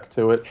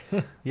to it.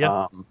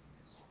 yeah.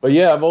 But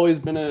yeah, I've always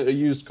been a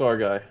used car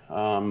guy.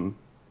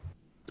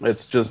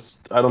 It's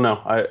just, I don't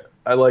know.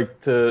 I like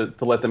to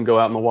let them go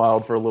out in the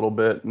wild for a little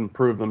bit and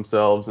prove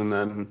themselves, and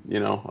then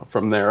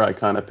from there I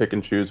kind of pick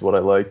and choose what I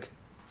like.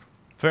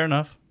 Fair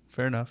enough.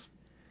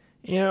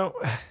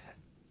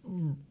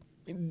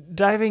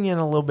 Diving in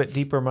a little bit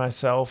deeper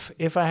myself,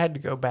 if I had to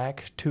go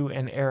back to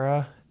an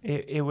era,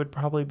 it would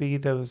probably be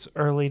those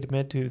early to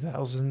mid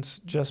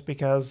 2000s, just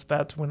because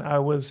that's when I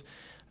was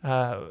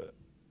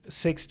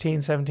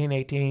 16, 17,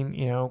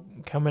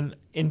 18, coming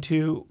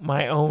into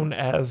my own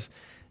as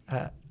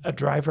a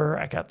driver.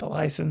 I got the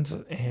license,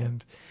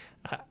 and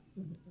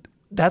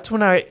that's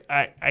when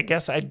I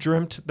guess I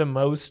dreamt the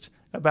most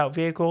about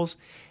vehicles,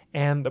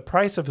 and the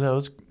price of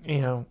those,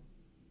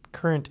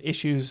 current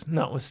issues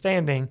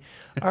notwithstanding,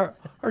 are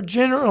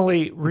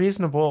generally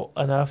reasonable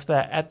enough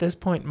that at this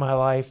point in my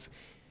life,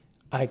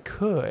 I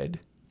could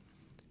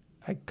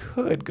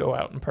go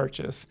out and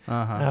purchase.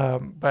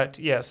 But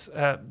yes,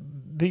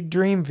 the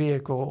dream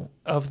vehicle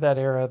of that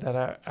era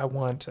that I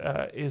want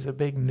is a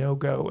big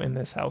no-go in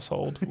this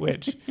household,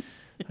 which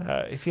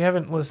If you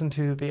haven't listened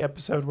to the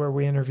episode where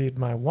we interviewed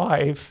my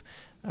wife,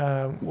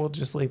 we'll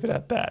just leave it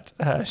at that.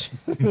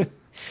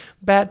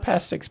 Bad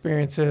past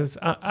experiences.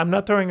 I'm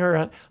not throwing her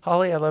on.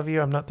 Holly, I love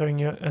you. I'm not throwing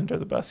you under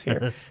the bus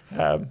here.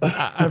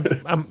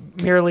 I'm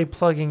merely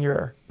plugging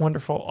your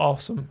wonderful,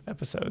 awesome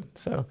episode.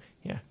 So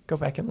yeah, go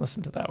back and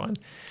listen to that one.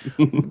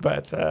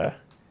 But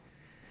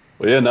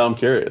Well, yeah, now I'm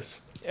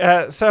curious.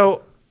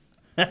 so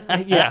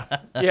yeah.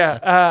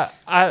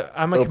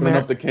 I'm a Opening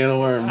up the can of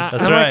worms.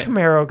 That's I'm right. a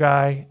Camaro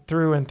guy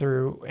through and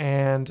through,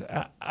 and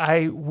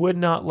I would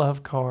not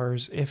love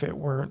cars if it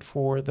weren't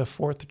for the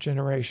fourth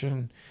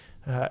generation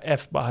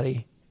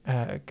F-body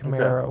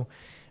Camaro.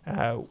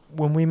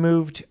 When we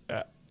moved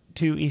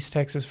to East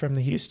Texas from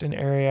the Houston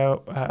area,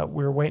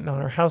 we were waiting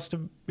on our house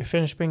to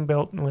finish being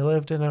built, and we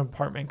lived in an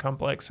apartment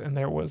complex, and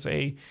there was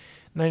a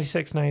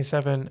 96,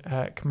 97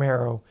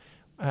 Camaro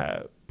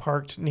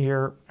parked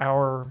near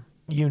our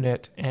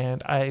unit,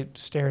 and I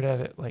stared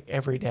at it like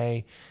every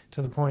day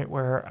to the point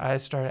where I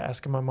started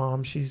asking my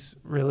mom. She's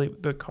really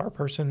the car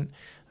person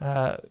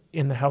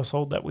in the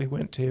household that we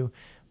went to.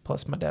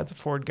 Plus, my dad's a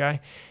Ford guy,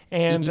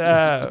 and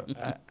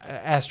I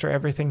asked her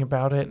everything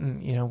about it.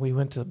 And we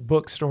went to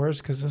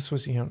bookstores because this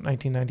was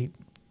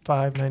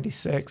 1995,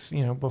 96,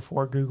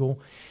 before Google,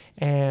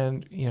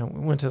 and we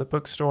went to the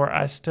bookstore.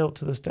 I still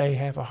to this day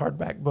have a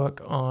hardback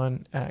book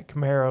on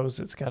Camaros.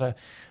 It's got a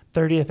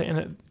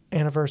 30th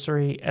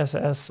anniversary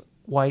SS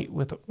white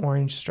with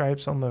orange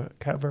stripes on the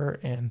cover,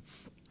 and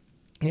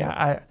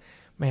I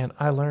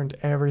learned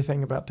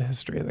everything about the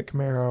history of the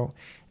Camaro,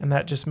 and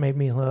that just made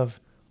me love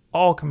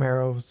all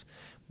Camaros.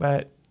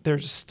 But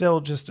there's still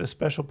just a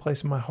special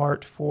place in my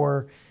heart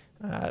for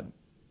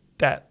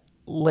that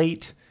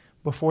late,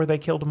 before they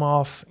killed them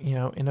off,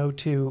 in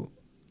 02,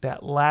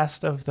 that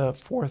last of the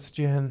fourth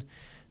gen,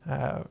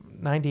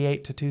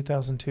 98 to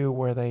 2002,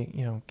 where they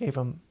gave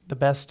them the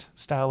best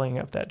styling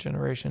of that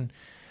generation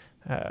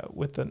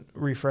with the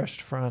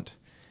refreshed front.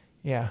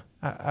 Yeah,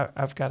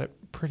 I've got it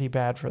pretty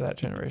bad for that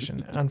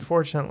generation.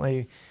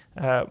 Unfortunately,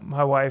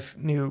 my wife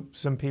knew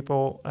some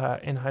people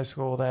in high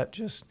school that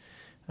just,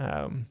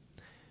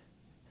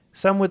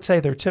 some would say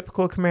they're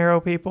typical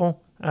Camaro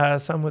people.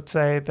 Some would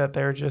say that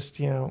they're just,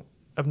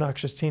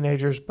 obnoxious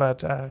teenagers,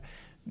 but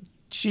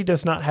she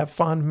does not have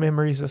fond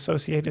memories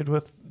associated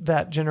with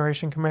that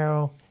generation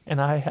Camaro,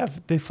 and I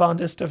have the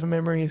fondest of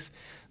memories.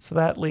 So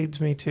that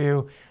leads me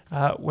to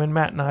when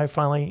Matt and I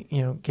finally,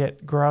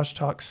 get Garage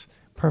Talks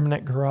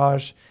permanent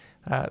garage.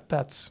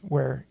 That's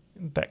where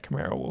that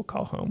Camaro will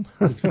call home.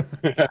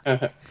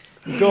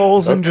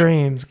 Goals and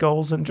dreams.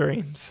 Goals and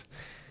dreams.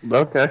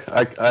 Okay,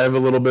 I have a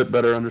little bit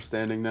better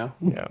understanding now.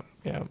 Yeah.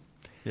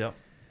 Yep.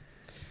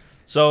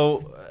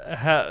 So,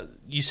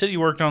 you said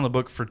you worked on the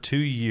book for 2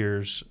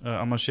 years.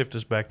 I'm going to shift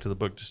us back to the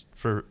book just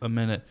for a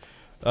minute.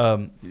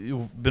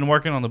 You've been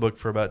working on the book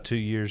for about 2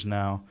 years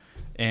now,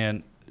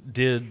 and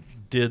did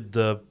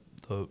the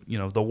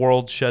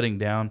world shutting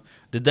down,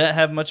 did that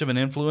have much of an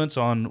influence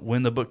on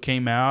when the book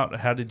came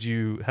out? How did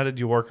you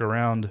work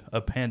around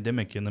a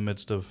pandemic in the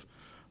midst of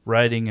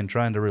writing and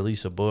trying to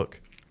release a book?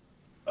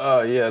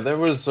 There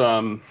was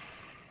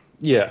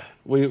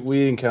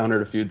we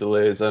encountered a few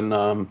delays, and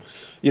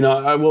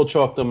I will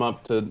chalk them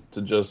up to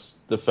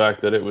just the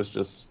fact that it was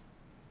just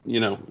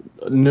a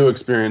new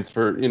experience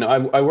for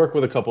I work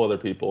with a couple other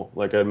people,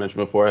 like I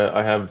mentioned before.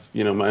 I have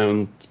my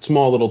own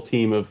small little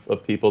team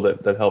of people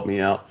that help me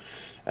out,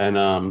 and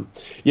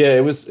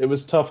it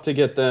was tough to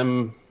get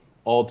them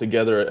all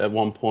together at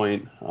one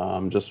point,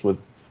 just with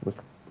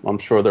I'm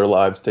sure their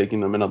lives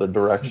taking them in other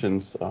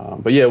directions.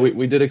 But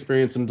we did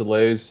experience some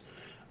delays.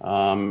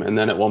 And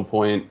then at one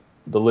point,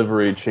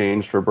 delivery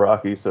changed for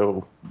Brocky,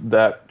 so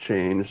that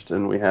changed,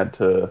 and we had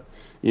to,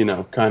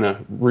 kind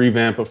of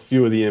revamp a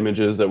few of the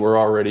images that were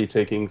already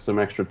taking some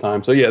extra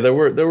time. So there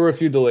were a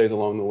few delays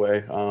along the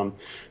way.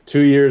 2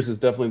 years is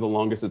definitely the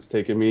longest it's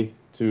taken me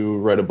to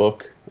write a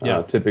book.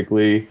 Yeah.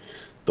 Typically,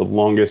 the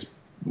longest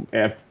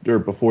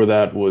before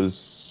that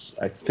was,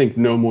 I think,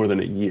 no more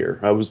than a year.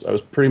 I was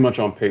pretty much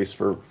on pace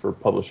for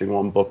publishing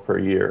one book per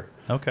year.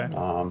 Okay.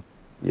 And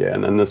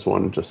then this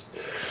one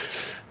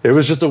it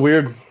was just a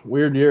weird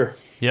year.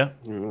 Yeah.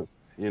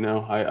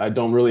 I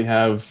don't really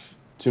have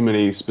too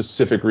many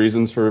specific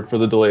reasons for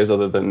the delays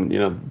other than,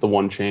 the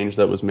one change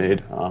that was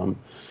made.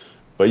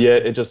 But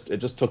it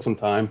just took some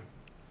time.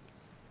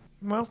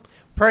 Well,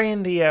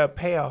 praying the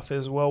payoff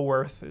is well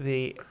worth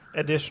the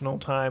additional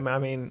time. I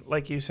mean,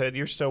 like you said,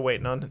 you're still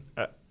waiting on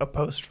a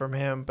post from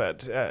him,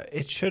 but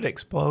it should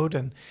explode,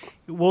 and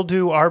we'll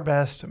do our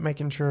best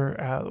making sure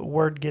the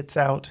word gets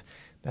out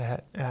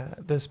that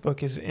this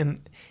book is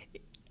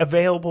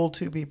available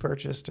to be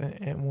purchased,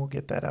 and we'll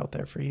get that out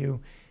there for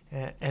you,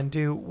 and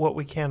do what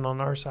we can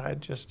on our side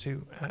just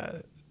to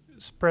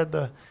spread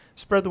the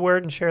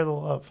word and share the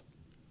love.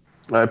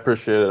 I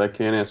appreciate it. I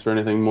can't ask for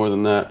anything more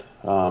than that.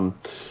 And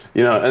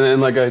then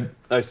like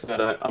I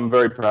said, I'm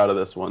very proud of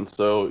this one.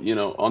 So,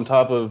 on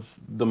top of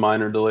the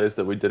minor delays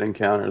that we did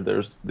encounter,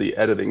 there's the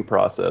editing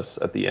process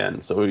at the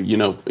end. So,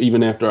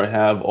 even after I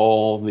have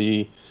all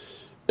the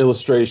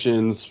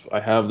illustrations, I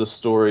have the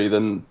story,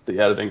 then the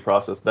editing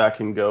process, that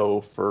can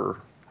go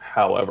for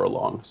however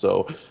long.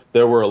 So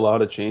there were a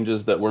lot of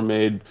changes that were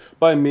made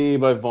by me,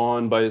 by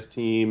Vaughn, by his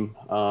team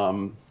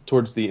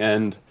towards the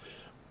end.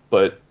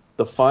 But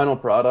the final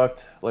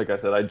product, like I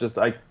said,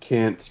 I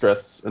can't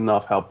stress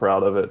enough how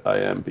proud of it I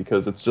am,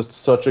 because it's just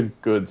such a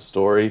good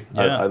story.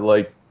 Yeah.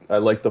 I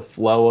like the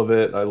flow of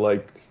it. I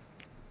like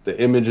the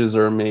images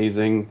are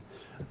amazing.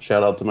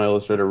 Shout out to my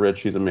illustrator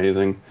Rich, he's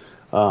amazing.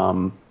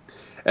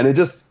 And it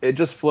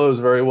just flows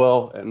very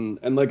well.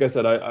 And like I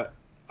said,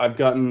 I've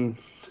gotten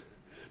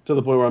to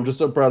the point where I'm just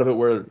so proud of it,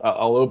 where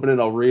I'll open it,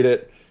 I'll read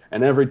it,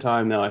 and every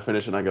time now I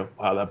finish it, I go,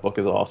 wow, that book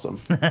is awesome.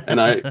 and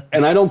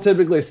I don't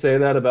typically say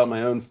that about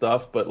my own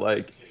stuff, but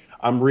like,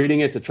 I'm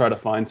reading it to try to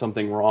find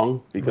something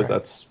wrong, because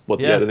that's what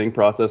the editing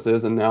process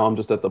is. And now I'm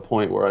just at the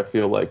point where I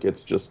feel like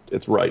it's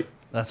right.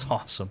 That's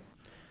awesome.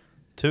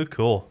 Too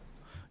cool.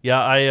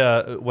 Yeah,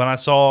 I when I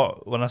saw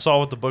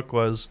what the book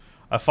was,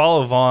 I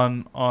follow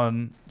Vaughn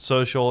on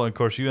social, and of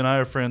course you and I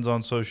are friends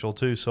on social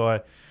too. So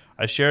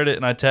I shared it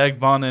and I tagged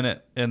Vaughn in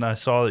it, and I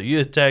saw that you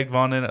had tagged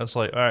Vaughn in it. I was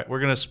like, all right, we're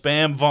gonna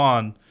spam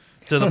Vaughn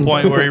to the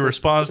point where he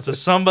responds to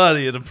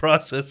somebody in the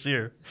process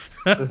here.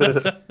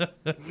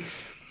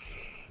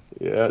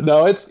 Yeah,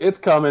 no, it's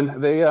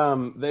coming. They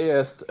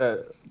asked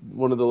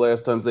one of the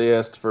last times, they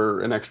asked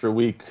for an extra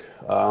week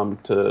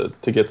to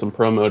get some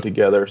promo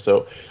together.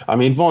 So I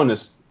mean, Vaughn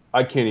is,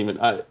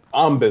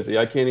 I'm busy.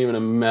 I can't even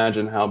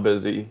imagine how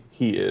busy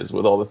he is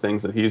with all the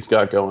things that he's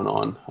got going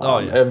on.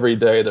 Every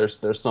day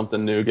there's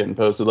something new getting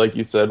posted, like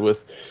you said,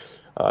 with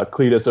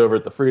Cletus over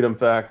at the Freedom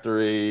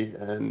Factory,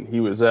 and he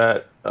was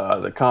at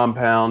the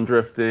compound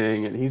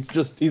drifting, and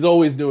he's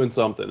always doing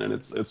something, and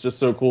it's just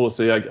so cool to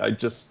see. I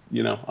just,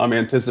 I'm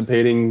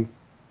anticipating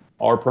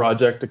our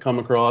project to come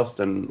across,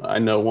 and I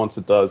know once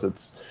it does,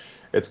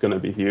 it's going to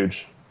be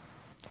huge.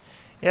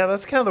 Yeah,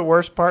 that's kind of the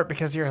worst part,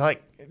 because you're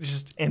like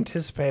just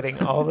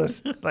anticipating all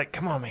this, like,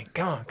 come on, man,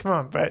 come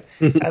on. But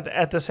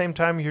at the same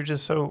time, you're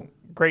just so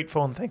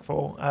grateful and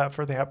thankful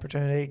for the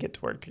opportunity to get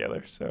to work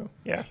together. So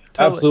yeah,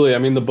 totally. Absolutely. I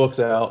mean, the book's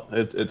out.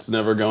 It's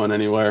never going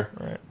anywhere.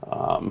 Right.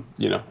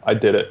 I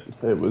did it.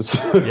 It was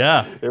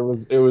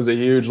it was a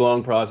huge,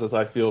 long process.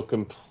 I feel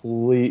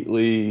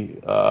completely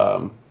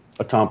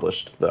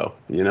accomplished, though.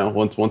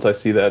 Once I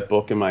see that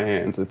book in my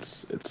hands,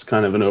 it's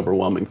kind of an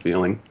overwhelming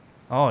feeling.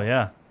 Oh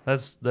yeah,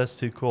 that's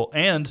too cool.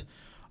 And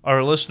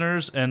our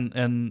listeners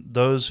and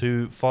those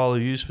who follow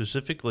you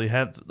specifically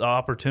had the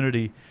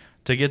opportunity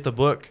to get the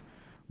book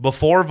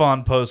before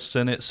Vaughn posts,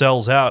 and it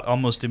sells out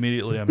almost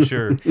immediately, I'm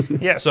sure.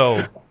 Yes.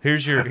 So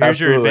here's your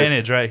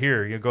advantage right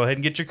here. You go ahead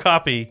and get your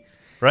copy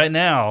right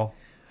now.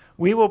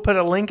 We will put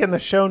a link in the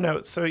show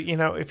notes. So,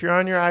 if you're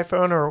on your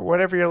iPhone or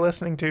whatever you're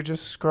listening to,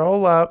 just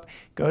scroll up,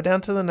 go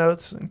down to the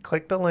notes, and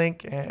click the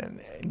link,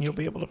 and you'll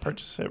be able to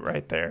purchase it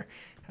right there.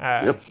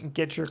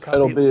 Get your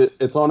copy.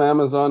 It's on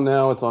Amazon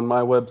now. It's on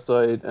my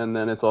website, and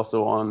then it's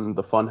also on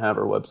the Fun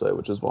Haver website,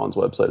 which is Vaughn's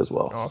website as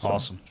well.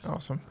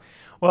 Awesome.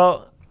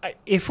 Well,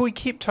 if we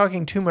keep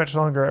talking too much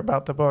longer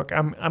about the book,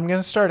 I'm going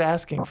to start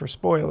asking for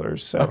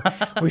spoilers. So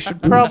we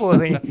should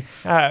probably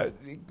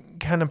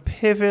kind of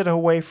pivot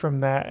away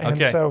from that.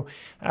 And so,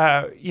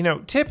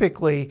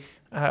 typically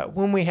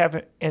when we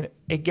have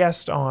a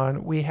guest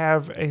on, we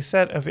have a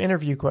set of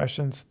interview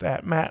questions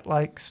that Matt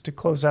likes to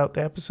close out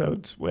the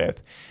episodes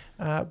with.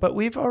 But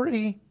we've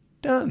already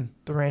done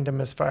the random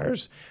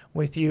misfires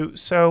with you.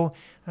 So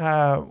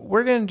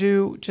we're going to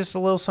do just a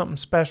little something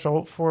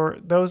special for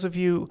those of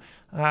you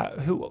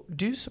who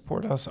do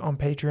support us on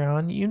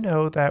Patreon. You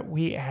know that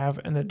we have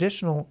an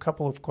additional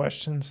couple of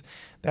questions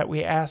that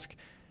we ask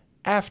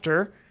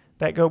after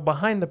that go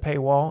behind the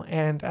paywall.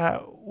 And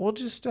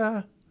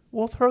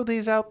we'll throw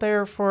these out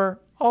there for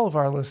all of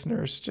our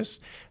listeners, just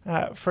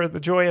for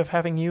the joy of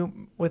having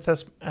you with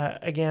us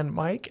again,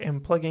 Mike,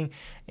 and plugging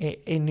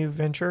a new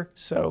venture.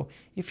 So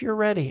if you're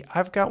ready,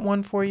 I've got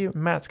one for you.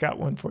 Matt's got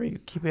one for you.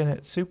 Keeping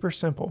it super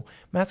simple.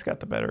 Matt's got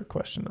the better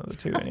question of the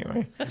two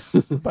anyway.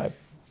 But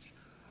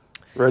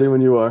ready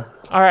when you are.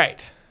 All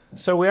right.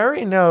 So we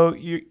already know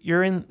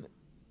you're in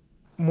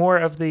more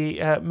of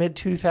the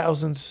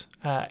mid-2000s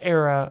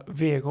era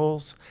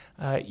vehicles.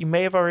 You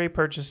may have already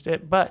purchased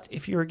it, but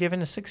if you were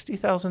given a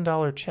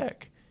 $60,000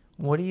 check,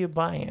 what are you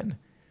buying?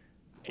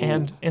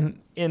 And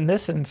in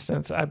this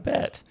instance, I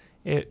bet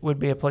it would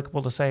be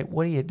applicable to say,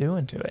 what are you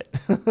doing to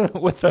it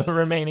with the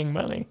remaining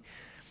money?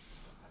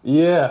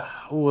 Yeah.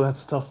 Oh,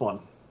 that's a tough one.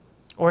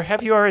 Or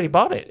have you already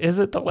bought it? Is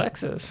it the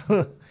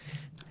Lexus?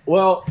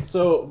 Well,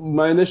 so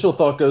my initial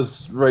thought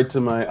goes right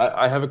to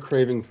I have a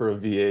craving for a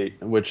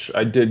V8, which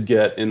I did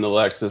get in the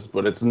Lexus,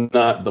 but it's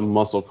not the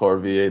muscle car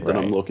V8 that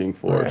I'm looking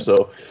for. Right.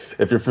 So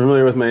if you're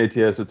familiar with my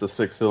ATS, it's a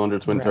 6-cylinder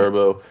twin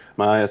turbo.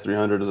 My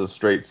IS300 is a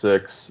straight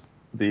 6.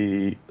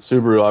 The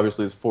Subaru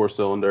obviously is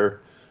 4-cylinder.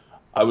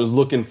 I was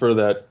looking for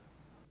that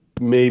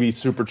maybe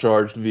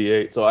supercharged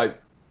V8. So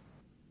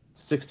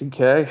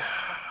 $60K.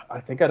 I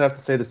think I'd have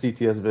to say the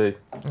CTSV.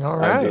 All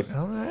right.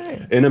 All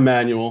right. In a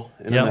manual,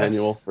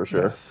 Yes. for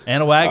sure. Yes.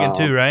 And a wagon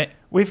too, right?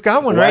 We've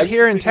got one The right wagon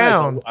here would in be nice.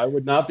 town. I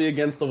would not be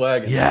against the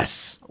wagon.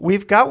 Yes.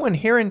 We've got one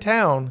here in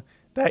town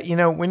that,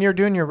 when you're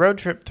doing your road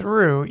trip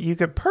through, you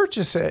could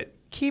purchase it,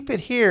 keep it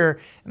here,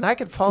 and I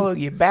could follow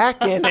you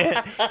back in it.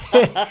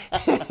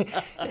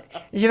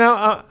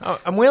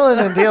 I'm wheeling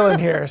and dealing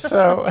here.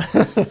 So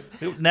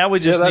Now we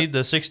just need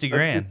the 60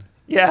 grand.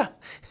 yeah.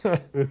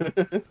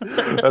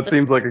 That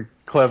seems like a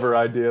clever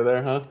idea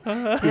there, huh?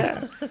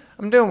 Yeah.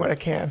 I'm doing what I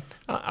can.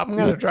 I'm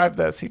going to drive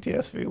that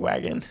CTSV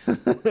wagon.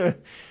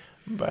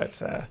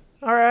 But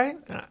all right.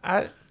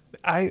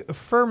 I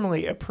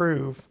firmly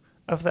approve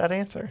of that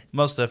answer.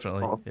 Most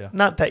definitely. Yeah.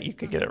 Not that you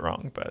could get it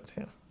wrong, but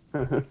yeah.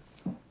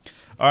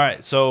 All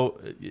right,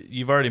 so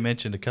you've already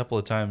mentioned a couple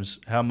of times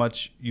how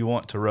much you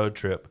want to road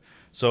trip.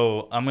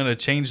 So I'm going to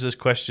change this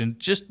question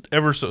just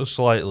ever so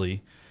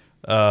slightly.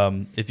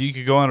 If you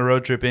could go on a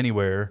road trip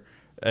anywhere,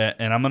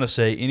 and I'm going to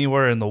say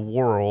anywhere in the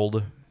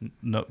world,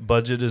 no,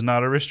 budget is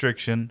not a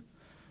restriction.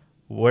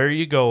 Where are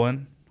you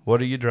going?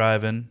 What are you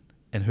driving?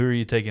 And who are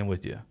you taking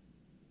with you?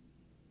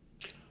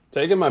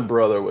 Taking my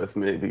brother with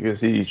me because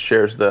he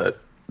shares that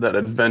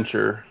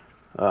adventure,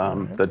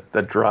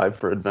 that drive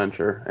for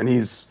adventure, and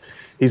he's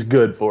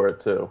good for it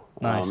too.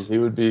 Nice. He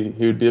would be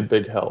a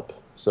big help.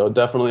 So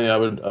definitely, I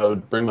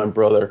would bring my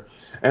brother,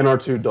 and our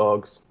 2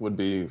 dogs would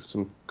be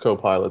some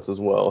co-pilots as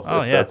well,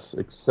 if that's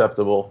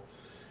acceptable.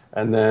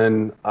 And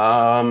then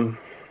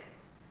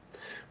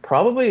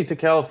probably to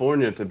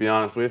California. To be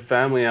honest, we have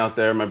family out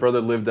there. My brother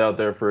lived out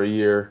there for a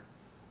year.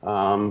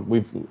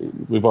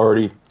 We've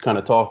already kind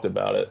of talked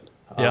about it.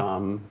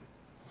 Yeah.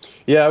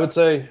 I would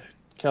say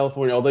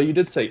California. Although you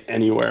did say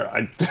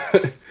anywhere,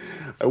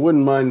 I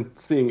wouldn't mind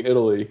seeing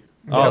Italy.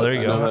 Oh, there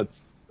you I go. know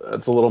that's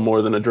a little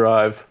more than a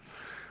drive.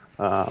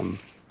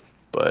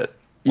 But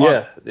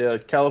yeah,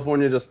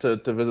 California, just to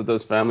visit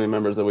those family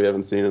members that we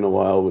haven't seen in a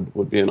while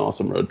would be an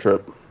awesome road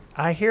trip.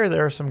 I hear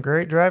there are some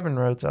great driving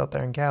roads out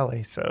there in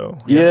Cali. So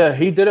yeah,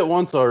 he did it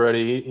once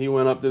already. He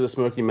went up through the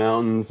Smoky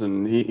Mountains,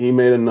 and he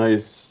made a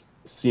nice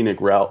scenic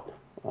route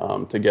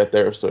to get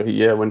there. So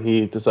when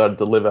he decided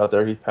to live out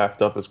there, he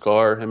packed up his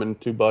car. Him and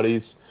 2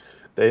 buddies,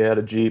 they had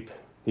a Jeep.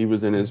 He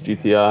was in his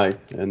GTI,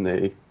 and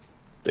they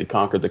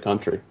conquered the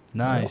country.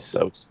 Nice.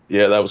 So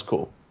that was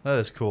cool. That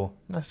is cool.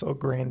 nice little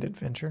grand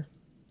adventure.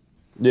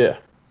 Yeah.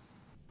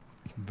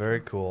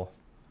 Very cool.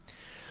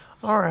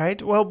 All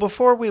right. Well,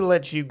 before we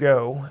let you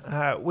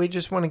go, we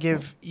just want to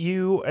give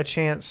you a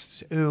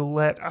chance to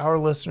let our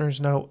listeners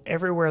know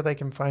everywhere they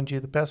can find you,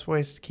 the best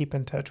ways to keep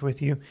in touch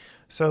with you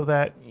so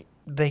that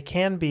they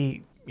can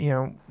be,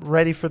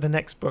 ready for the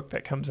next book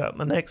that comes out and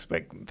the next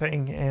big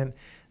thing. And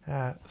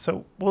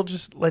so we'll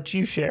just let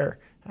you share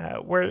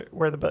where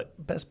the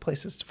best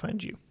places to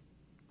find you.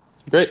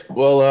 Great.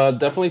 Well,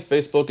 definitely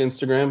Facebook,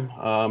 Instagram.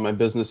 My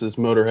business is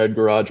Motorhead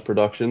Garage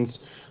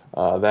Productions.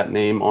 That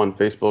name on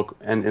Facebook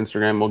and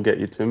Instagram will get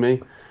you to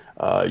me.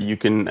 You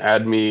can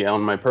add me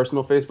on my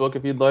personal Facebook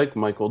if you'd like,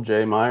 Michael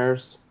J.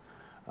 Myers.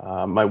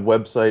 My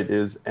website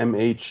is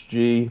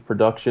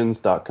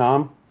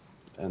mhgproductions.com.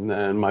 And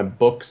then my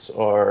books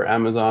are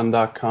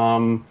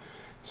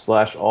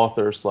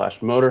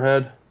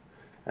amazon.com/author/Motorhead.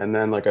 And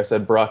then, like I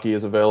said, Brocky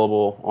is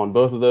available on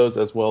both of those,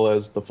 as well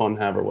as the Fun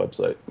Haver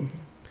website.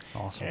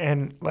 Awesome.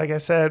 And like I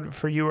said,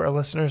 for you, our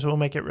listeners, we'll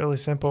make it really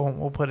simple.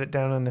 We'll put it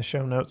down in the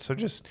show notes. So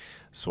just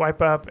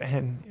swipe up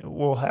and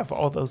we'll have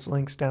all those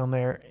links down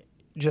there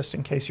just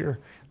in case you're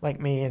like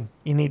me and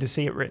you need to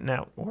see it written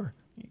out or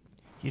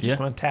you just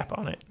want to tap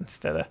on it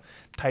instead of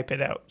type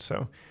it out.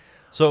 So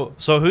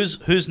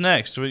who's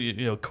next?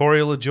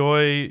 Corey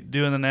LaJoy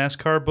doing the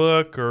NASCAR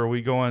book, or are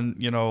we going,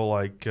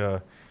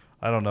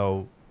 I don't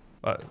know.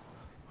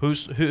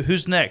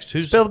 Who's next?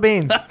 Spill the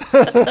beans.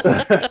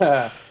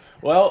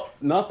 Well,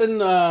 nothing.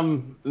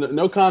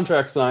 No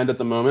contract signed at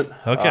the moment.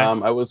 Okay.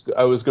 I was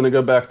going to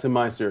go back to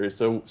my series.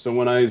 So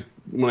when I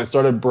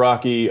started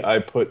Brocky, I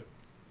put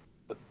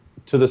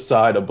to the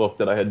side a book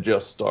that I had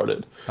just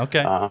started.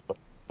 Okay.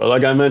 But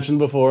like I mentioned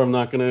before, I'm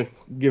not going to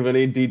give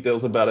any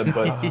details about it.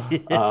 But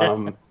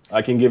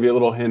I can give you a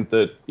little hint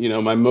that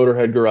my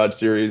Motorhead Garage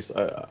series.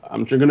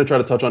 I'm going to try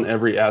to touch on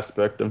every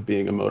aspect of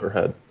being a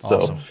motorhead.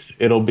 Awesome. So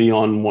it'll be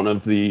on one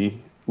of the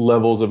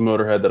levels of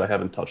Motorhead that I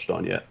haven't touched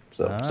on yet.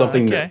 So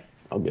something new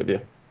I'll give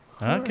you.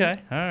 Okay.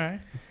 All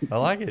right. I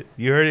like it.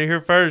 You heard it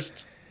here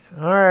first.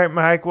 All right,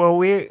 Mike. Well,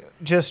 we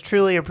just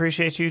truly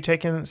appreciate you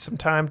taking some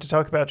time to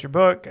talk about your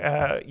book,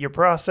 your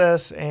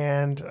process,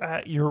 and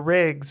your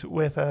rigs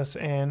with us.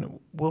 And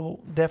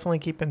we'll definitely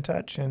keep in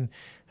touch and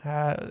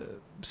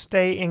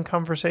stay in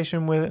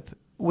conversation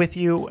with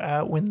you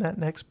when that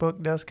next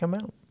book does come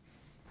out.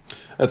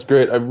 That's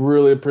great. I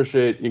really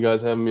appreciate you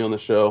guys having me on the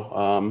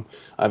show.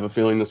 I have a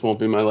feeling this won't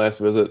be my last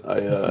visit.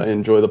 I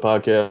enjoy the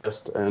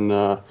podcast, and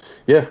I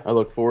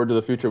look forward to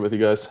the future with you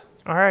guys.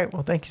 All right.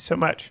 Well, thank you so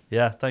much.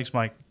 Yeah. Thanks,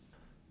 Mike.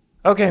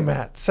 Okay,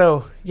 Matt.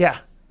 So,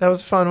 that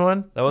was a fun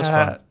one. That was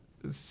fun.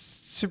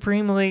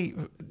 Supremely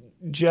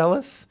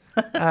jealous.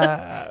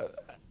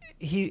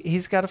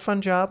 he's got a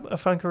fun job, a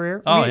fun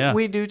career. Oh, yeah.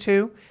 We do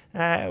too.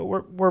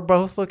 We're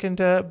both looking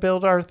to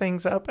build our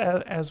things up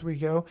as we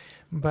go.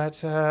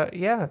 But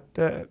yeah,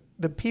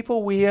 the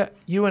people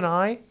you and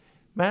I,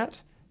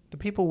 Matt, the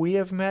people we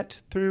have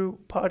met through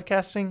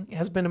podcasting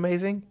has been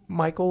amazing,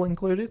 Michael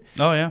included.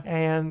 Oh, yeah.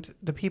 And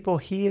the people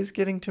he is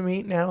getting to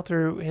meet now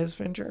through his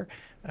venture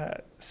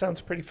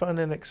sounds pretty fun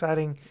and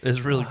exciting.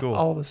 It's really cool.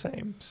 All the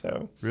same.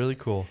 So Really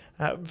cool.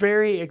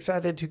 very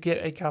excited to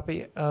get a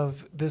copy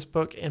of this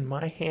book in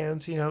my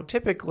hands.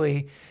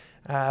 Typically,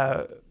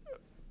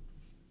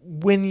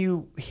 when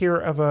you hear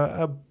of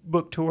a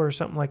book tour or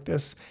something like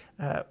this,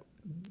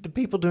 the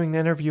people doing the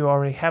interview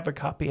already have a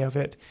copy of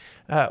it,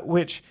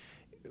 which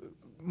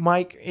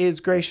Mike is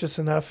gracious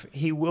enough.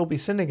 He will be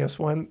sending us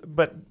one,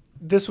 but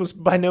this was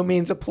by no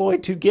means a ploy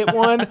to get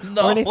one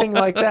No. or anything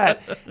like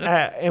that.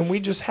 And we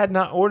just had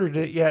not ordered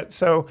it yet.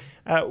 So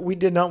we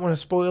did not want to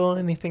spoil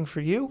anything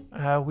for you.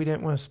 We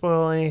didn't want to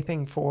spoil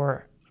anything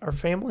for our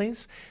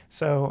families.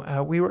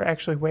 So we were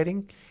actually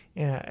waiting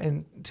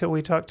until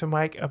we talked to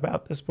Mike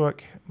about this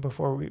book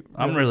before we.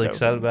 I'm really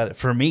excited about it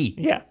for me.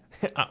 Yeah.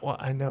 Well,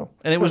 I know.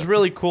 And it was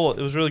really cool.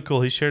 It was really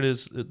cool. He shared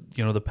his,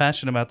 the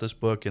passion about this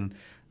book, and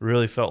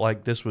really felt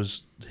like this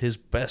was his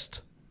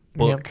best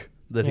book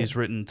that he's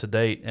written to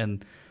date.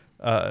 And,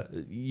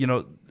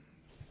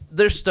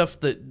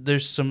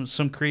 there's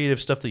some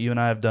creative stuff that you and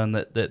I have done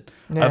that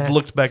I've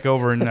looked back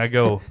over and I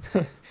go,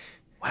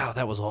 wow,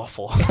 that was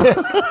awful.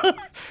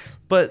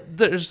 But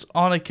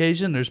on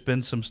occasion, there's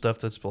been some stuff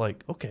that's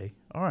like, okay,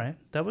 all right,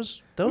 that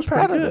was I'm pretty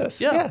proud good. of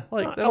this. Yeah.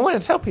 I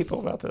want to tell people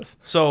about this.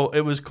 So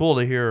it was cool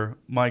to hear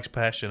Mike's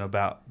passion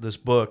about this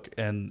book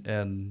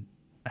and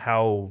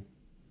how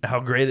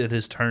great it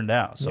has turned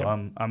out.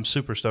 So I'm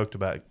super stoked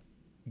about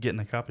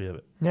getting a copy of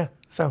it. Yeah.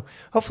 So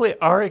hopefully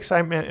our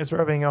excitement is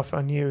rubbing off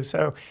on you.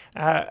 So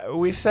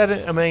we've said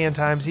it a million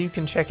times. You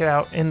can check it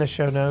out in the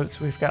show notes.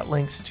 We've got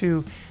links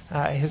to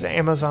his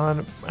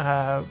Amazon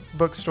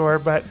bookstore.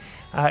 But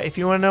if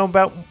you want to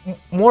know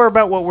more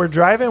about what we're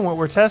driving, what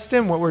we're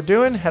testing, what we're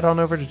doing, head on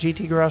over to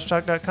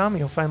gtgaragetalk.com.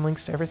 You'll find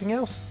links to everything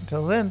else.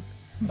 Until then,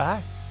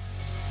 bye.